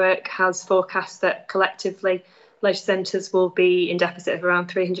network has forecast that collectively leisure centres will be in deficit of around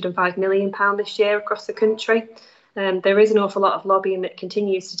 £305 million this year across the country. There is an awful lot of lobbying that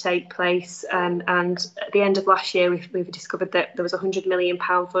continues to take place, and at the end of last year we've discovered that there was a £100 million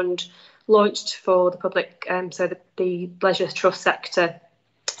fund launched for the public, so the leisure trust sector.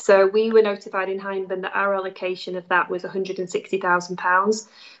 So we were notified in Hyndburn that our allocation of that was £160,000,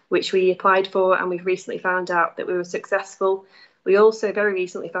 which we applied for, and we've recently found out that we were successful. We also very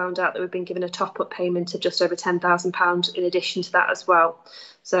recently found out that we've been given a top-up payment of just over £10,000 in addition to that as well.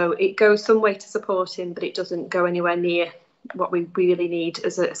 So it goes some way to supporting, but it doesn't go anywhere near what we really need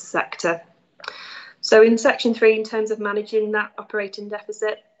as a sector. So in section 3, in terms of managing that operating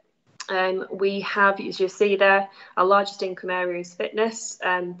deficit, we have, as you see there, our largest income area is fitness.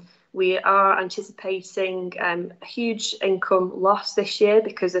 We are anticipating a huge income loss this year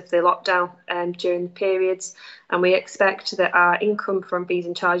because of the lockdown during the periods, and we expect that our income from fees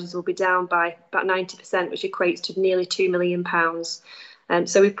and charges will be down by about 90%, which equates to nearly £2 million.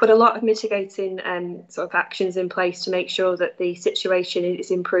 So we've put a lot of mitigating sort of actions in place to make sure that the situation is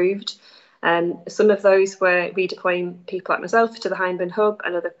improved. Some of those were redeploying people like myself to the Hyndburn hub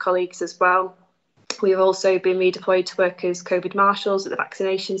and other colleagues as well. We've also been redeployed to work as COVID marshals at the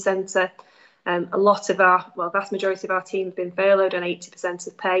vaccination centre. A lot of vast majority of our team have been furloughed on 80%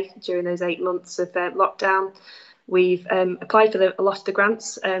 of pay during those 8 months of lockdown. We've applied for a lot of the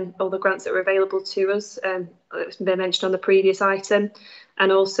grants, all the grants that were available to us, that's been mentioned on the previous item,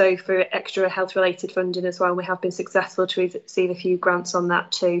 and also for extra health-related funding as well. We have been successful to receive a few grants on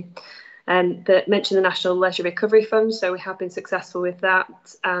that too. That mentioned the National Leisure Recovery Fund, so we have been successful with that,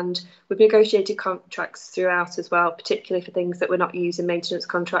 and we've negotiated contracts throughout as well, particularly for things that we're not using, maintenance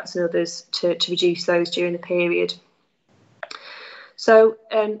contracts and others, to reduce those during the period. So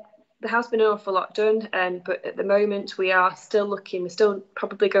there has been an awful lot done, but at the moment we are still looking. We're still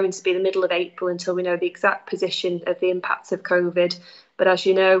probably going to be the middle of April until we know the exact position of the impacts of COVID. But as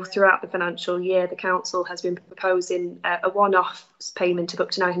you know, throughout the financial year, the council has been proposing a one-off payment of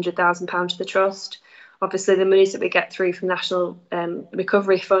up to £900,000 to the trust. Obviously, the monies that we get through from National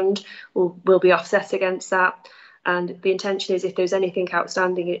Recovery Fund will be offset against that. And the intention is if there's anything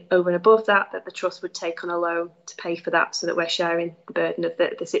outstanding over and above that, that the trust would take on a loan to pay for that, so that we're sharing the burden of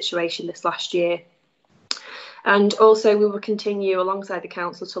the situation this last year. And also we will continue alongside the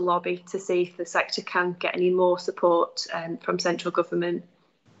council to lobby to see if the sector can get any more support from central government.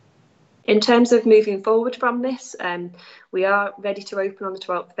 In terms of moving forward from this, we are ready to open on the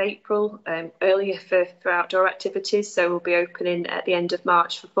 12th of April, earlier for outdoor activities. So we'll be opening at the end of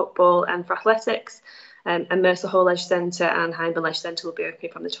March for football and for athletics. And Mercer Hall Leisure Centre and Hyndburn Leisure Centre will be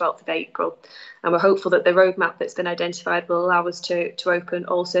opening from the 12th of April. And we're hopeful that the roadmap that's been identified will allow us to open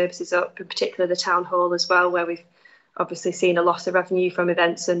all services up, in particular the Town Hall as well, where we've obviously seen a loss of revenue from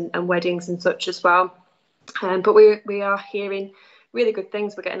events and weddings and such as well. But we are hearing really good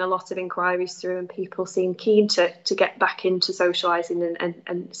things. We're getting a lot of inquiries through, and people seem keen to get back into socialising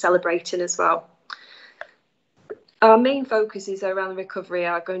and celebrating as well. Our main focuses around the recovery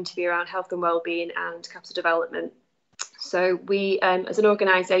are going to be around health and wellbeing and capital development. So we, as an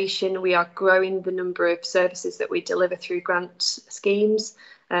organisation, we are growing the number of services that we deliver through grant schemes.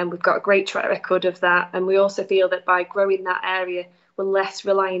 We've got a great track record of that. And we also feel that by growing that area, we're less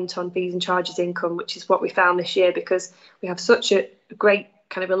reliant on fees and charges income, which is what we found this year, because we have such a great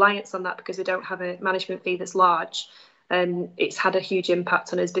kind of reliance on that because we don't have a management fee that's large. It's had a huge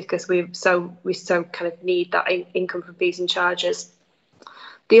impact on us because we so kind of need that income from fees and charges.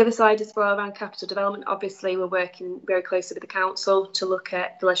 The other side as well around capital development, obviously we're working very closely with the council to look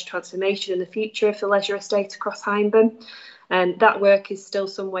at the leisure transformation and the future of the leisure estate across Hyndburn. That work is still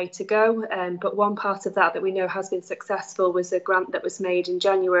some way to go, but one part of that we know has been successful was a grant that was made in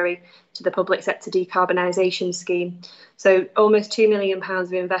January to the public sector decarbonisation scheme. So almost £2 million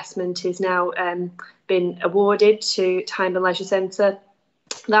of investment is now been awarded to Hyndburn Leisure Centre.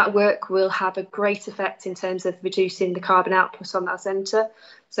 That work will have a great effect in terms of reducing the carbon output on that centre.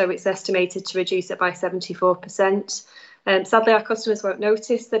 So it's estimated to reduce it by 74%. Sadly, our customers won't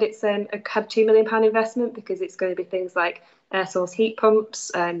notice that it's had £2 million investment, because it's going to be things like air source heat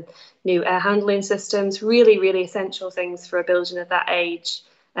pumps, new air handling systems, really, really essential things for a building of that age.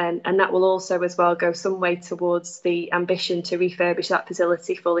 And that will also as well go some way towards the ambition to refurbish that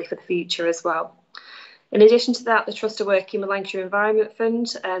facility fully for the future as well. In addition to that, the Trust are working with Lancashire Environment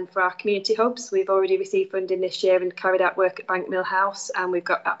Fund for our community hubs. We've already received funding this year and carried out work at Bank Mill House, and we've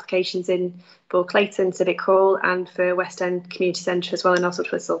got applications in for Clayton Civic Hall and for West End Community Centre as well in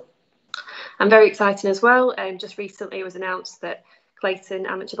Oswald Whistle. And very exciting as well, just recently it was announced that Clayton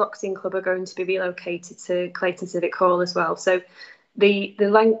Amateur Boxing Club are going to be relocated to Clayton Civic Hall as well. So the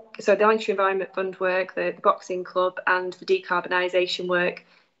Lancashire Environment Fund work, the boxing club and the decarbonisation work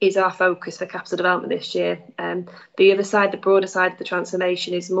is our focus for capital development this year. The other side, the broader side of the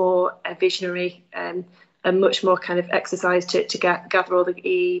transformation, is more visionary and much more kind of exercise to gather all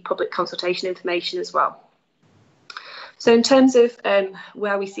the public consultation information as well. So in terms of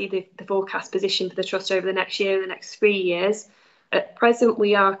where we see the forecast position for the Trust over the next year, the next 3 years, at present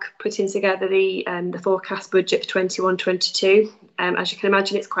we are putting together the forecast budget for 21-22. As you can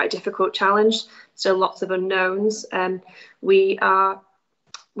imagine, it's quite a difficult challenge, still lots of unknowns. We are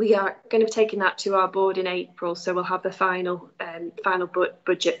going to be taking that to our board in April, so we'll have the final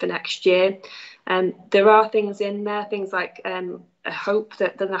budget for next year. There are things in there, things like a hope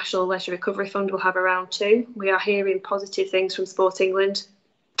that the National Leisure Recovery Fund will have a round 2. We are hearing positive things from Sport England,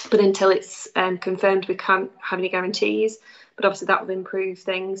 but until it's confirmed, we can't have any guarantees. But obviously that will improve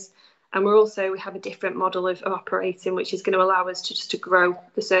things. And we have a different model of operating, which is going to allow us to grow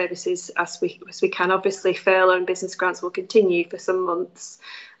the services as we can. Obviously, furlough and business grants will continue for some months,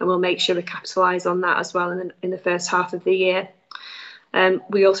 and we'll make sure we capitalise on that as well in the first half of the year.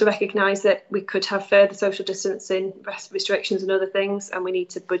 We also recognise that we could have further social distancing restrictions and other things, and we need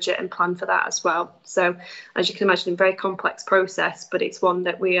to budget and plan for that as well. So, as you can imagine, a very complex process, but it's one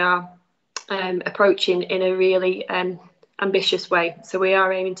that we are approaching in a really ambitious way. So we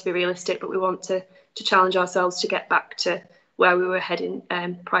are aiming to be realistic, but we want to challenge ourselves to get back to where we were heading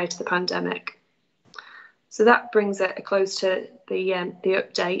prior to the pandemic. So that brings a close to the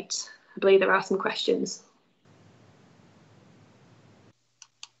update. I believe there are some questions.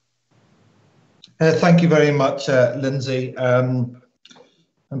 Thank you very much, Lindsay. And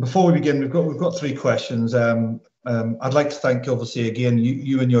before we begin, we've got 3 questions. I'd like to thank, obviously, again,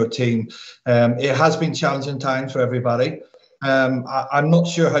 you and your team. It has been challenging times for everybody. I'm not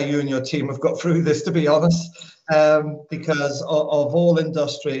sure how you and your team have got through this, to be honest, because of all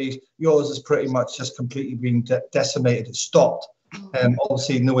industries, yours is pretty much just completely been decimated. It's stopped.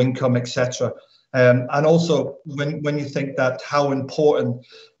 Obviously, no income, etc. And also, when you think that how important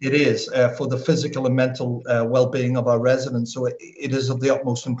it is for the physical and mental well-being of our residents, so it is of the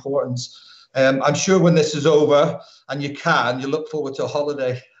utmost importance. I'm sure when this is over and you look forward to a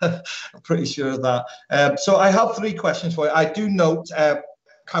holiday. I'm pretty sure of that. So I have 3 questions for you. I do note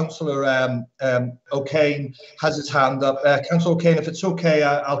Councillor O'Kane has his hand up. Councillor O'Kane, if it's okay,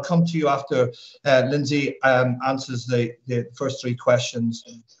 I'll come to you after Lindsay answers the first 3 questions,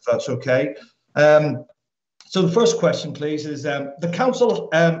 if that's okay. So the first question, please, is the council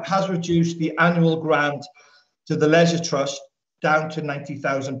has reduced the annual grant to the Leisure Trust down to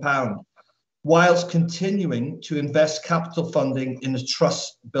 £90,000, whilst continuing to invest capital funding in the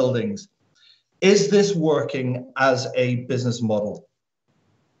trust buildings. Is this working as a business model?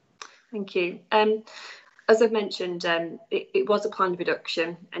 Thank you. As I've mentioned, it was a planned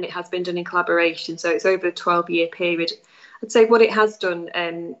reduction and it has been done in collaboration, so it's over a 12-year period. I'd say what it has done,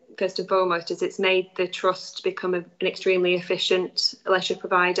 first and foremost, is it's made the trust become an extremely efficient leisure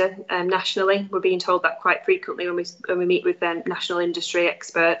provider nationally. We're being told that quite frequently when we meet with national industry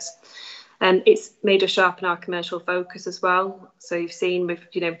experts. It's made us sharpen our commercial focus as well. So you've seen with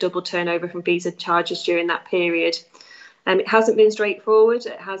double turnover from fees and charges during that period. It hasn't been straightforward.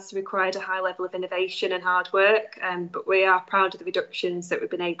 It has required a high level of innovation and hard work, but we are proud of the reductions that we've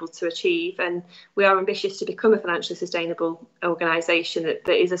been able to achieve, and we are ambitious to become a financially sustainable organisation that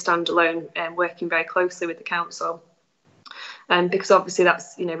is a standalone, working very closely with the council. Because obviously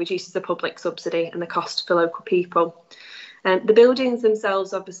that's reduces the public subsidy and the cost for local people. The buildings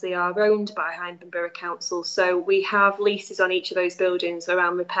themselves obviously are owned by Hyndburn Borough Council, so we have leases on each of those buildings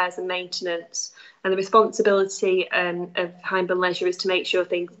around repairs and maintenance. And the responsibility of Hyndburn Leisure is to make sure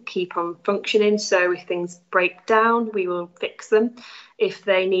things keep on functioning. So if things break down, we will fix them. If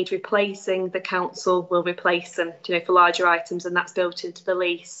they need replacing, the council will replace them, for larger items, and that's built into the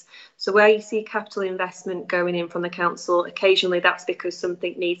lease. So where you see capital investment going in from the council, occasionally that's because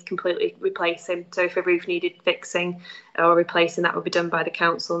something needs completely replacing. So if a roof needed fixing or replacing, that will be done by the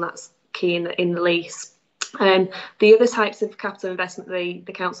council, and that's key in the lease. The other types of capital investment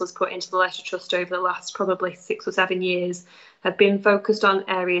the council has put into the Leisure Trust over the last probably 6 or 7 years have been focused on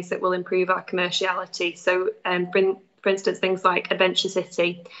areas that will improve our commerciality. So for instance, things like Adventure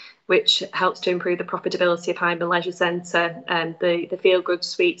City, which helps to improve the profitability of Hyndburn Leisure Centre, and the Feel Good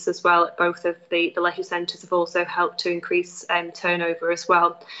Suites as well at both of the leisure centres have also helped to increase turnover as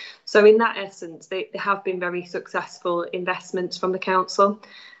well. So in that essence, they have been very successful investments from the council.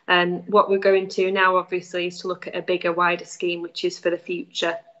 What we're going to now, obviously, is to look at a bigger, wider scheme, which is for the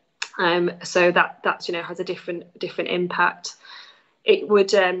future. So that has a different impact. It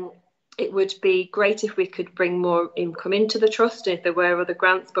would be great if we could bring more income into the trust if there were other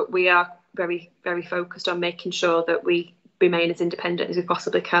grants, but we are very, very focused on making sure that we remain as independent as we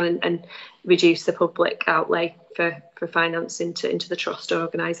possibly can and reduce the public outlay for finance into the trust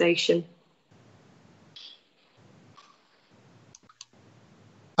organisation.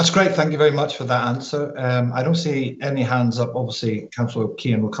 That's great. Thank you very much for that answer. I don't see any hands up. Obviously, Councillor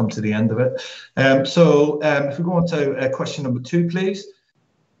Keane will come to the end of it. So if we go on to question number 2, please.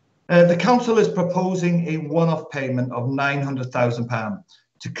 The council is proposing a one-off payment of £900,000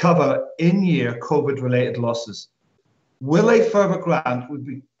 to cover in-year COVID-related losses. Will a further grant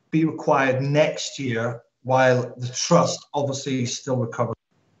be required next year while the trust obviously still recovers?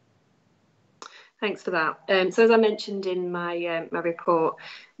 Thanks for that. So as I mentioned in my report,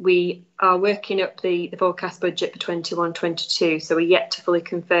 we are working up the forecast budget for 21-22, so we're yet to fully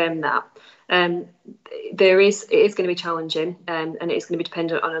confirm that. It is going to be challenging, and it is going to be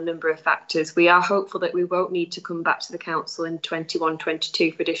dependent on a number of factors. We are hopeful that we won't need to come back to the council in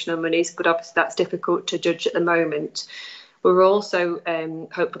 21-22 for additional monies, but obviously that's difficult to judge at the moment. We're also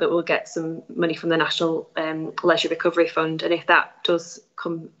hopeful that we'll get some money from the National Leisure Recovery Fund, and if that does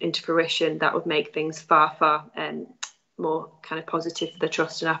come into fruition, that would make things far more kind of positive for the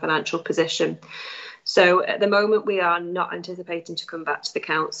trust and our financial position. So at the moment, we are not anticipating to come back to the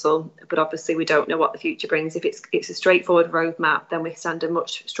council, but obviously we don't know what the future brings. If it's a straightforward roadmap, then we stand a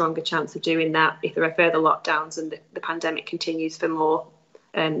much stronger chance of doing that. If there are further lockdowns and the pandemic continues for more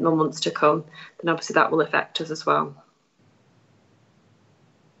months to come, then obviously that will affect us as well.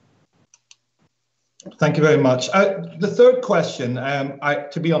 Thank you very much. The third question,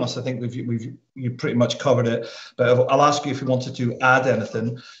 to be honest, I think you pretty much covered it, but I'll ask you if you wanted to add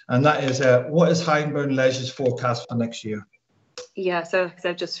anything, and that is, what is Hyndburn Leisure's forecast for next year? Yeah, so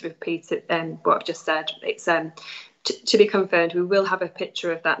I've just repeated what I've just said. It's to be confirmed. We will have a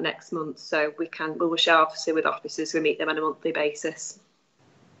picture of that next month, so we will share obviously with officers. We meet them on a monthly basis.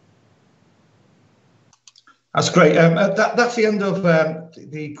 That's great. That's the end of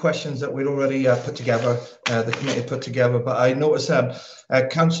the questions that we'd already put together, the committee put together. But I notice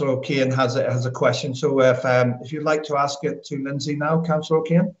Councillor O'Kane has a question. So if you'd like to ask it to Lindsay now, Councillor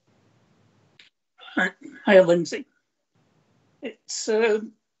O'Kane. Hi, Lindsay. It's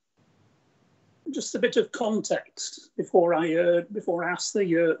just a bit of context before I ask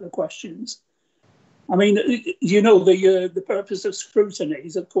the questions. I mean, you know, the purpose of scrutiny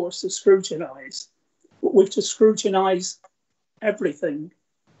is, of course, to scrutinise. But we've to scrutinise everything,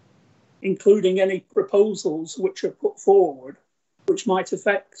 including any proposals which are put forward, which might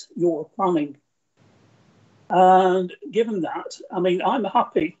affect your planning. And given that, I mean, I'm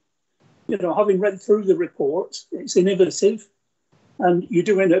happy, you know, having read through the report, it's innovative, and you're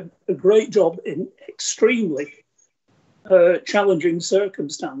doing a great job in extremely challenging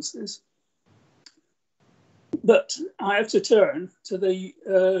circumstances. But I have to turn to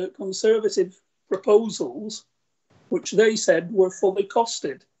the Conservative proposals, which they said were fully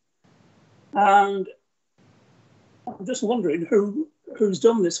costed. And I'm just wondering who's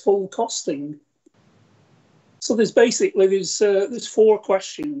done this full costing. So there's basically, there's 4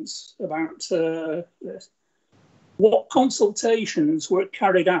 questions about this. What consultations were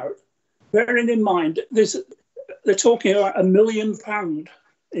carried out? Bearing in mind, they're talking about £1 million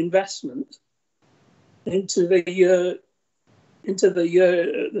investment into the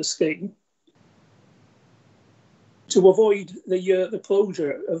scheme to avoid the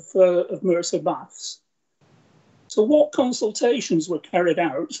closure of Mercer Baths. So what consultations were carried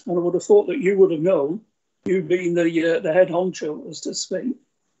out? And I would have thought that you would have known, you being the head honcho, as to speak.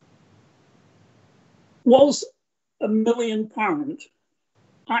 Was £1 million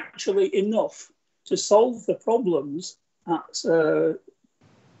actually enough to solve the problems at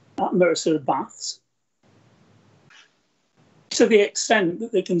Mercer Baths to the extent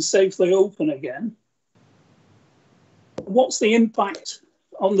that they can safely open again? What's the impact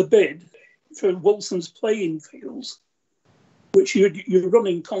on the bid for Wilson's playing fields, which you're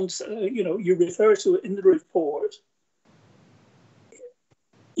running, you know, you refer to it in the report?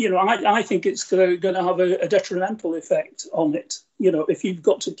 You know, I think it's going to have a detrimental effect on it. You know, if you've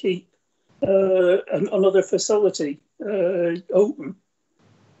got to keep another facility open,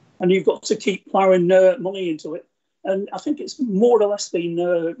 and you've got to keep ploughing money into it. And I think it's more or less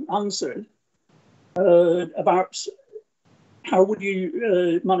been answered about how would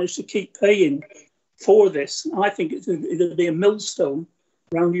you manage to keep paying for this. I think it'll be a millstone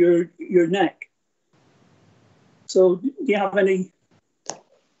around your neck. So do you have any?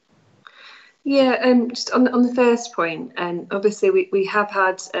 Yeah, just on the first point, obviously we have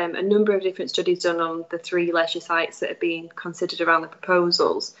had a number of different studies done on the 3 leisure sites that are being considered around the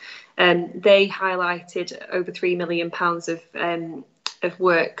proposals. They highlighted over £3 million of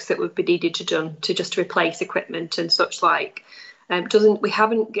works that would be needed to replace equipment and such like. We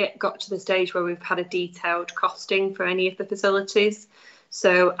haven't got to the stage where we've had a detailed costing for any of the facilities.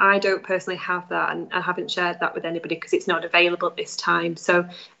 So I don't personally have that, and I haven't shared that with anybody because it's not available at this time. So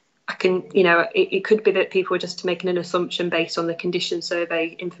I can, you know, it could be that people were just making an assumption based on the condition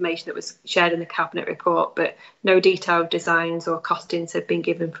survey information that was shared in the Cabinet report, but no detailed designs or costings have been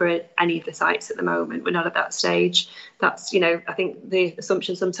given for any of the sites at the moment. We're not at that stage. That's, you know, I think the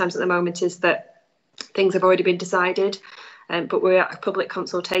assumption sometimes at the moment is that things have already been decided, but we're at a public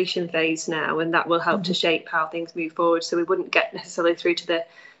consultation phase now, and that will help to shape how things move forward. So we wouldn't get necessarily through to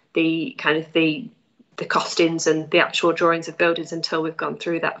the kind of the costings and the actual drawings of buildings until we've gone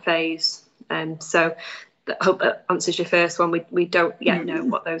through that phase. So I hope that answers your first one. We don't yet know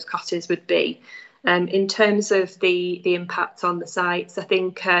what those costings would be. In terms of the impact on the sites, I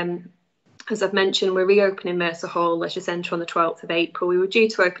think, as I've mentioned, we're reopening Mercer Hall Leisure Centre on the 12th of April. We were due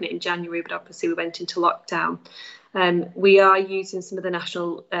to open it in January, but obviously we went into lockdown. We are using some of the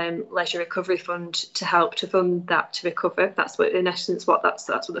National Leisure Recovery Fund to help to fund that to recover. That's what, in essence, that's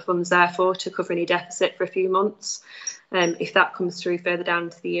what the fund's there for, to cover any deficit for a few months. If that comes through further down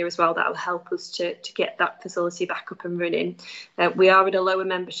into the year as well, that will help us to get that facility back up and running. We are at a lower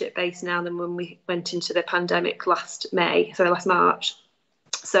membership base now than when we went into the pandemic last March.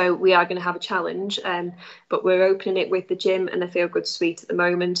 So we are going to have a challenge, but we're opening it with the gym and the Feel Good Suite at the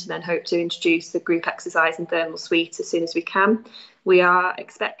moment, and then hope to introduce the group exercise and thermal suite as soon as we can. We are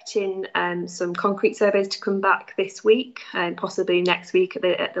expecting some concrete surveys to come back this week, and possibly next week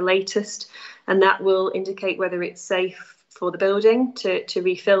at the latest, and that will indicate whether it's safe for the building to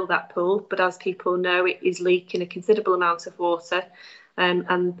refill that pool. But as people know, it is leaking a considerable amount of water,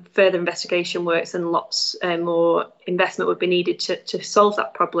 and further investigation works and lots more investment would be needed to solve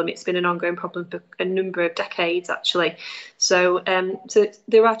that problem. It's been an ongoing problem for a number of decades, actually. So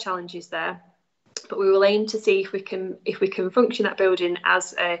there are challenges there, but we will aim to see if we can function that building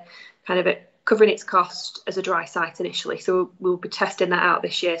as a kind of covering its cost as a dry site initially. So we'll be testing that out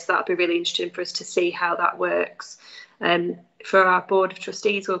this year. So that'll be really interesting for us to see how that works. For our board of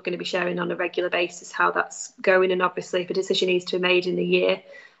trustees, we're going to be sharing on a regular basis how that's going, and obviously if a decision needs to be made in the year,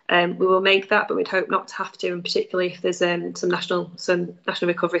 we will make that, but we'd hope not to have to, and particularly if there's some national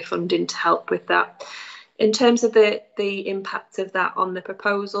recovery funding to help with that. In terms of the impact of that on the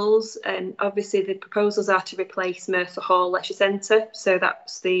proposals, obviously the proposals are to replace Mercer Hall Leisure Centre, so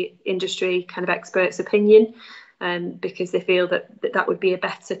that's the industry kind of experts' opinion, because they feel that would be a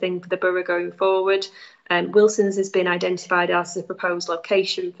better thing for the borough going forward. Wilson's has been identified as the proposed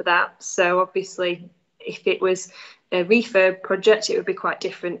location for that, so obviously if it was a refurb project it would be quite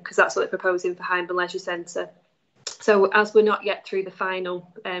different, because that's what they're proposing for Hyndburn Leisure Centre. So as we're not yet through the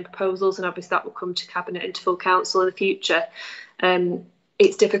final proposals, and obviously that will come to Cabinet and to full council in the future,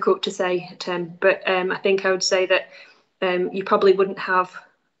 it's difficult to say, Tim, but I think I would say that you probably wouldn't have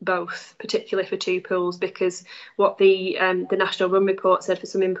both, particularly for two pools, because what the National Run report said for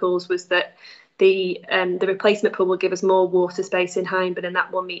swimming pools was that the replacement pool will give us more water space in Hyndburn, and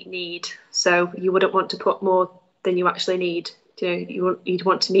that will meet need. So you wouldn't want to put more than you actually need. You'd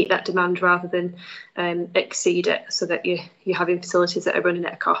want to meet that demand rather than exceed it, so that you're having facilities that are running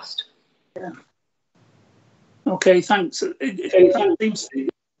at a cost. Yeah. Okay, thanks. That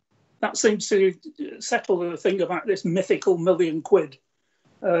seems to settle the thing about this mythical £1 million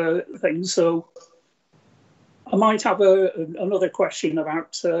thing. So I might have another question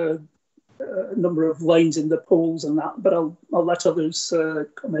about a number of lanes in the pools and that, but I'll let others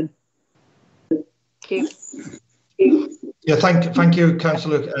come in. Thank you. Yeah, thank you,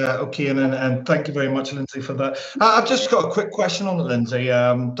 Councillor O'Keehan, and thank you very much, Lindsay, for that. I've just got a quick question on it, Lindsay,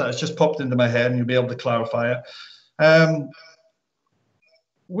 that has just popped into my head, and you'll be able to clarify it.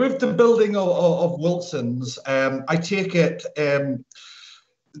 With the building of Wilson's, I take it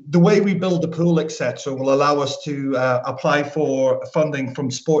the way we build the pool, etc., will allow us to apply for funding from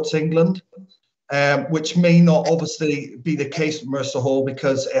Sports England, which may not obviously be the case with Mercer Hall,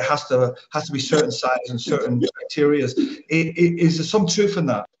 because it has to be certain size and certain criteria. Is there some truth in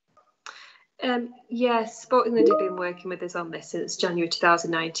that? Yes, Sport England have been working with us on this since January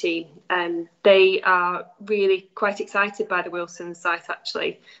 2019. They are really quite excited by the Wilson site,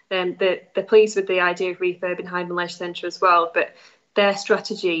 actually. They're pleased with the idea of refurbing Hyndburn Leisure Centre as well, but their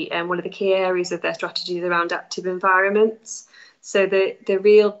strategy, and one of the key areas of their strategy, is around active environments. So the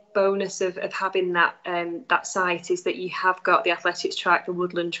real bonus of having that site is that you have got the athletics track, the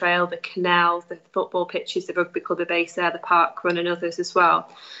woodland trail, the canal, the football pitches, the rugby club are based there, the park run and others as well.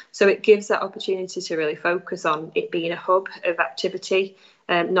 So it gives that opportunity to really focus on it being a hub of activity,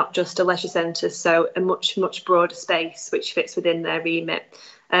 not just a leisure centre, so a much broader space which fits within their remit.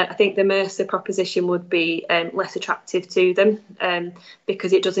 I think the Mercer proposition would be less attractive to them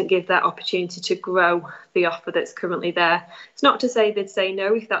because it doesn't give that opportunity to grow the offer that's currently there. It's not to say they'd say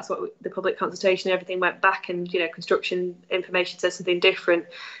no if that's what the public consultation and everything went back and construction information says something different.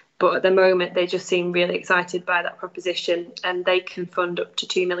 But at the moment, they just seem really excited by that proposition, and they can fund up to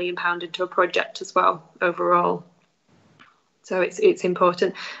 £2 million into a project as well overall. So it's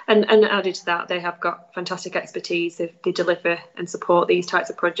important, and added to that, they have got fantastic expertise. They deliver and support these types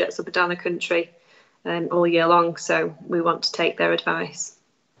of projects up and down the country all year long. So we want to take their advice.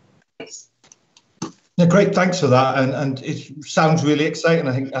 Yeah, great, thanks for that, and it sounds really exciting.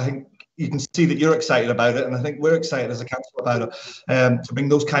 I think you can see that you're excited about it, and I think we're excited as a council about it, to bring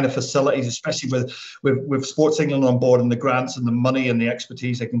those kind of facilities, especially with Sports England on board, and the grants and the money and the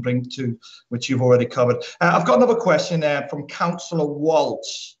expertise they can bring to, which you've already covered. I've got another question from Councillor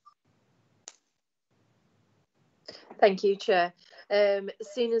Walsh. Thank you, Chair.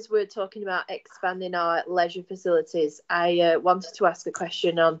 Seeing as we're talking about expanding our leisure facilities, I wanted to ask a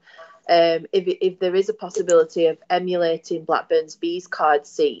question on if there is a possibility of emulating Blackburn's Bees card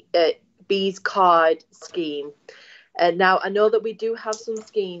scheme. Now, I know that we do have some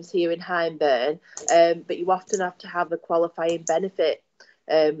schemes here in Hyndburn, but you often have to have a qualifying benefit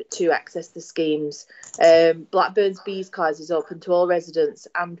to access the schemes. Blackburn's Bees cards is open to all residents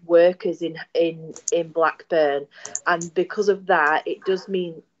and workers in Blackburn, and because of that, it does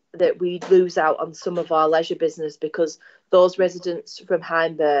mean that we lose out on some of our leisure business, because those residents from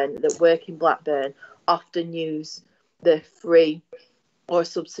Hyndburn that work in Blackburn often use the free or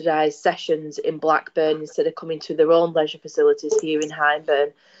subsidised sessions in Blackburn instead of coming to their own leisure facilities here in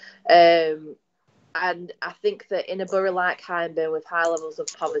Hyndburn. And I think that in a borough like Hyndburn with high levels of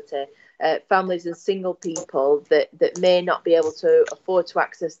poverty, families and single people that may not be able to afford to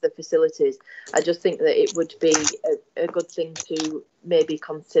access the facilities, I just think that it would be a good thing to maybe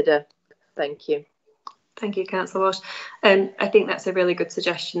consider. Thank you. Thank you, Councillor Walsh. I think that's a really good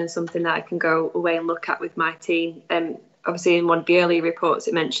suggestion and something that I can go away and look at with my team. Obviously, in one of the earlier reports,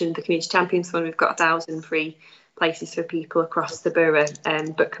 it mentioned the Community Champions Fund. We've got 1,000 free places for people across the borough.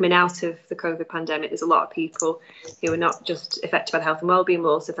 But coming out of the COVID pandemic, there's a lot of people who are not just affected by the health and wellbeing,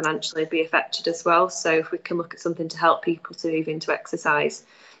 will also financially be affected as well. So if we can look at something to help people to move into exercise,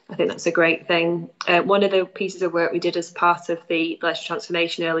 I think that's a great thing. One of the pieces of work we did as part of the leisure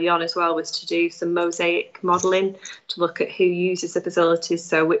transformation early on as well was to do some mosaic modelling to look at who uses the facilities,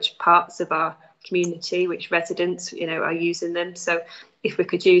 so which parts of our community, which residents, are using them. So if we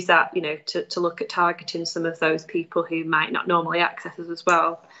could use that, to look at targeting some of those people who might not normally access us as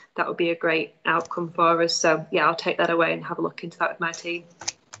well, that would be a great outcome for us. So yeah, I'll take that away and have a look into that with my team.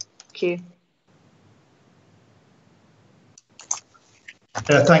 Thank you.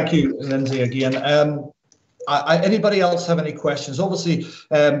 Thank you, Lindsay, again. Anybody else have any questions? Obviously,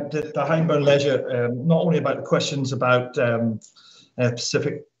 the Hyndburn Leisure, not only about the questions about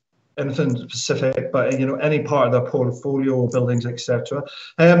Pacific, anything specific, but any part of their portfolio, buildings, etc.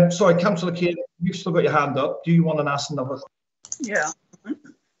 Sorry, Councillor Kane, you've still got your hand up. Do you want to ask another? Yeah.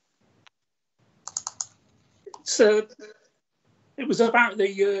 So it was about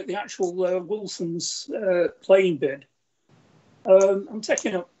the actual Wilson's playing bid. I'm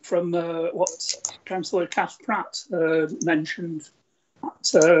taking up from what Councillor Kath Pratt mentioned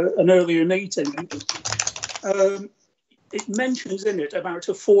at an earlier meeting. It mentions in it about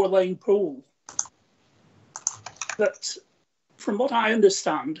a 4-lane pool. That, from what I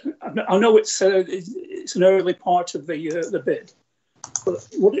understand, I know it's an early part of the bid, but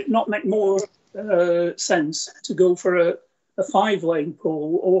would it not make more sense to go for a 5-lane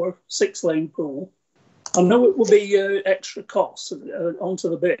pool or 6-lane pool? I know it will be extra costs onto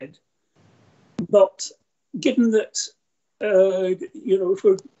the bid, but given that if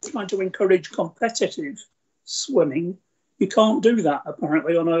we're trying to encourage competitive swimming, you can't do that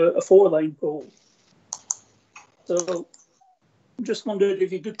apparently on a 4-lane pool. So I just wondered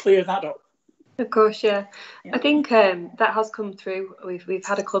if you could clear that up. Of course, yeah. I think that has come through. We've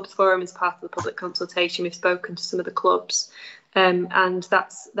had a clubs forum as part of the public consultation. We've spoken to some of the clubs, and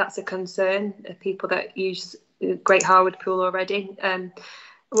that's a concern of people that use Great Harwood Pool already.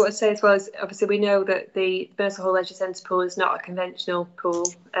 What I'd say as well is, obviously, we know that the Mercer Hall Leisure Centre pool is not a conventional pool,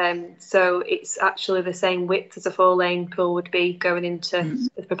 so it's actually the same width as a 4-lane pool would be going into,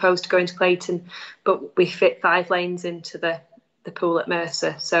 proposed to go into Clayton, but we fit 5 lanes into the pool at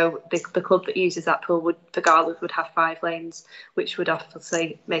Mercer. So the club that uses that pool for galas would have 5 lanes, which would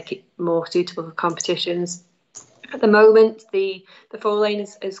obviously make it more suitable for competitions. At the moment, the 4-lane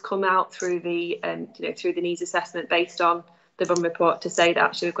has come out through the through the needs assessment based on the Bum report to say that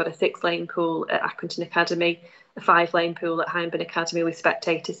actually we've got a 6-lane pool at Accrington Academy, a 5-lane pool at Hyndburn Academy with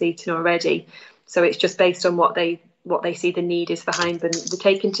spectator seating already. So it's just based on what they see the need is for Hyndburn. They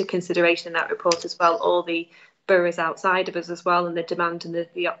take into consideration in that report as well all the boroughs outside of us as well, and the demand and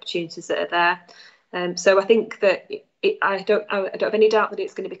the opportunities that are there. So I think that I don't have any doubt that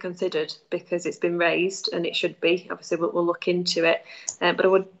it's going to be considered because it's been raised and it should be. Obviously, we'll look into it. But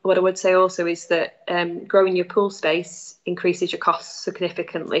what I would say also is that growing your pool space increases your costs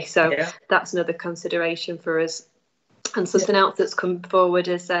significantly. So that's another consideration for us. And something else that's come forward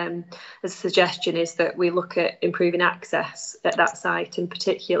as a suggestion is that we look at improving access at that site in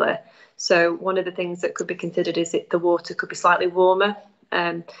particular. So one of the things that could be considered is that the water could be slightly warmer,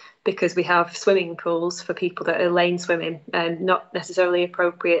 because we have swimming pools for people that are lane swimming and not necessarily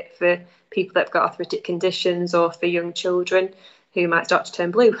appropriate for people that have got arthritic conditions or for young children who might start to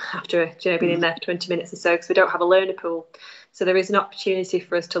turn blue after being in there for 20 minutes or so, because we don't have a learner pool. So there is an opportunity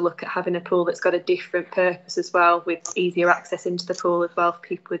for us to look at having a pool that's got a different purpose as well, with easier access into the pool as well for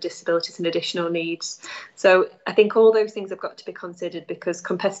people with disabilities and additional needs. So I think all those things have got to be considered, because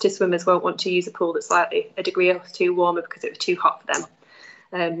competitive swimmers won't want to use a pool that's slightly a degree or two warmer because it was too hot for them.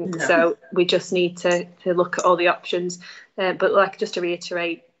 So we just need to look at all the options. But just to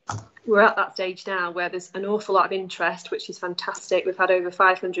reiterate, we're at that stage now where there's an awful lot of interest, which is fantastic. We've had over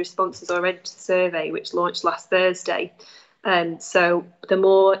 500 responses already to the survey, which launched last Thursday. So the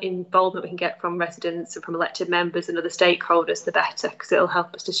more involvement we can get from residents and from elected members and other stakeholders, the better, because it'll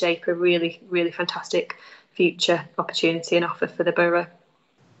help us to shape a really, really fantastic future opportunity and offer for the borough.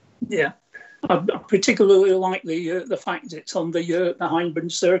 Yeah. I particularly like the fact it's on the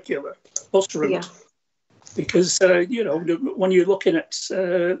Hyndburn Circular bus route. because you know, when you're looking at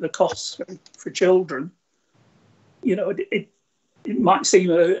the costs for children, you know, it might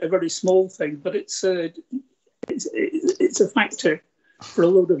seem a very small thing, but it's a factor for a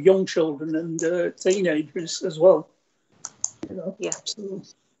load of young children and teenagers as well. You know, Yeah. So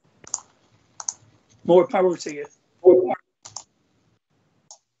more power to you.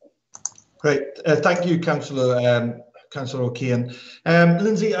 Great. Thank you, Councillor O'Kane.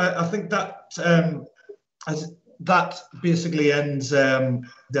 Lindsay, I think that that basically ends the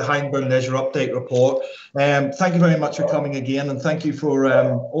Hyndburn Leisure Update report. Thank you very much for coming again, and thank you for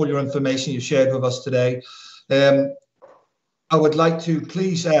all your information you shared with us today. I would like to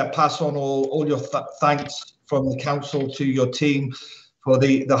please pass on all your thanks from the council to your team for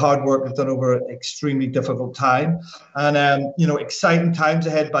the hard work they've done over an extremely difficult time, and you know, exciting times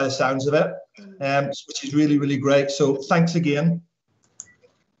ahead by the sounds of it, which is really, really great. So thanks again.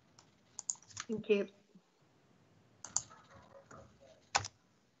 Thank you.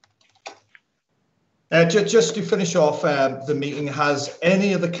 Just to finish off the meeting, has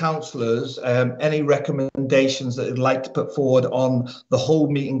any of the councillors any recommendations that they'd like to put forward on the whole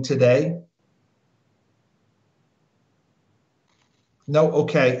meeting today? No?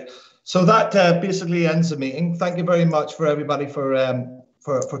 Okay. So that basically ends the meeting. Thank you very much for everybody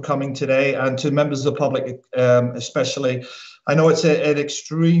for coming today, and to members of the public especially. I know it's an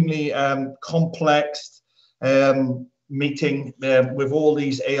extremely complex meeting with all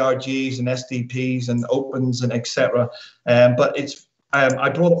these ARGs and SDPs and opens and etc. But it's I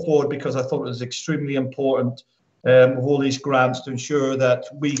brought it forward because I thought it was extremely important with all these grants to ensure that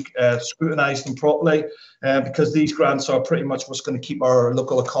we scrutinise them properly, because these grants are pretty much what's going to keep our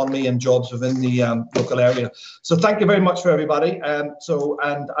local economy and jobs within the local area. So thank you very much for everybody. And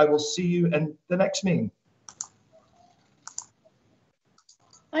I will see you in the next meeting.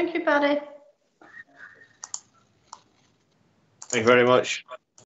 Thank you, Paddy. Thank you very much.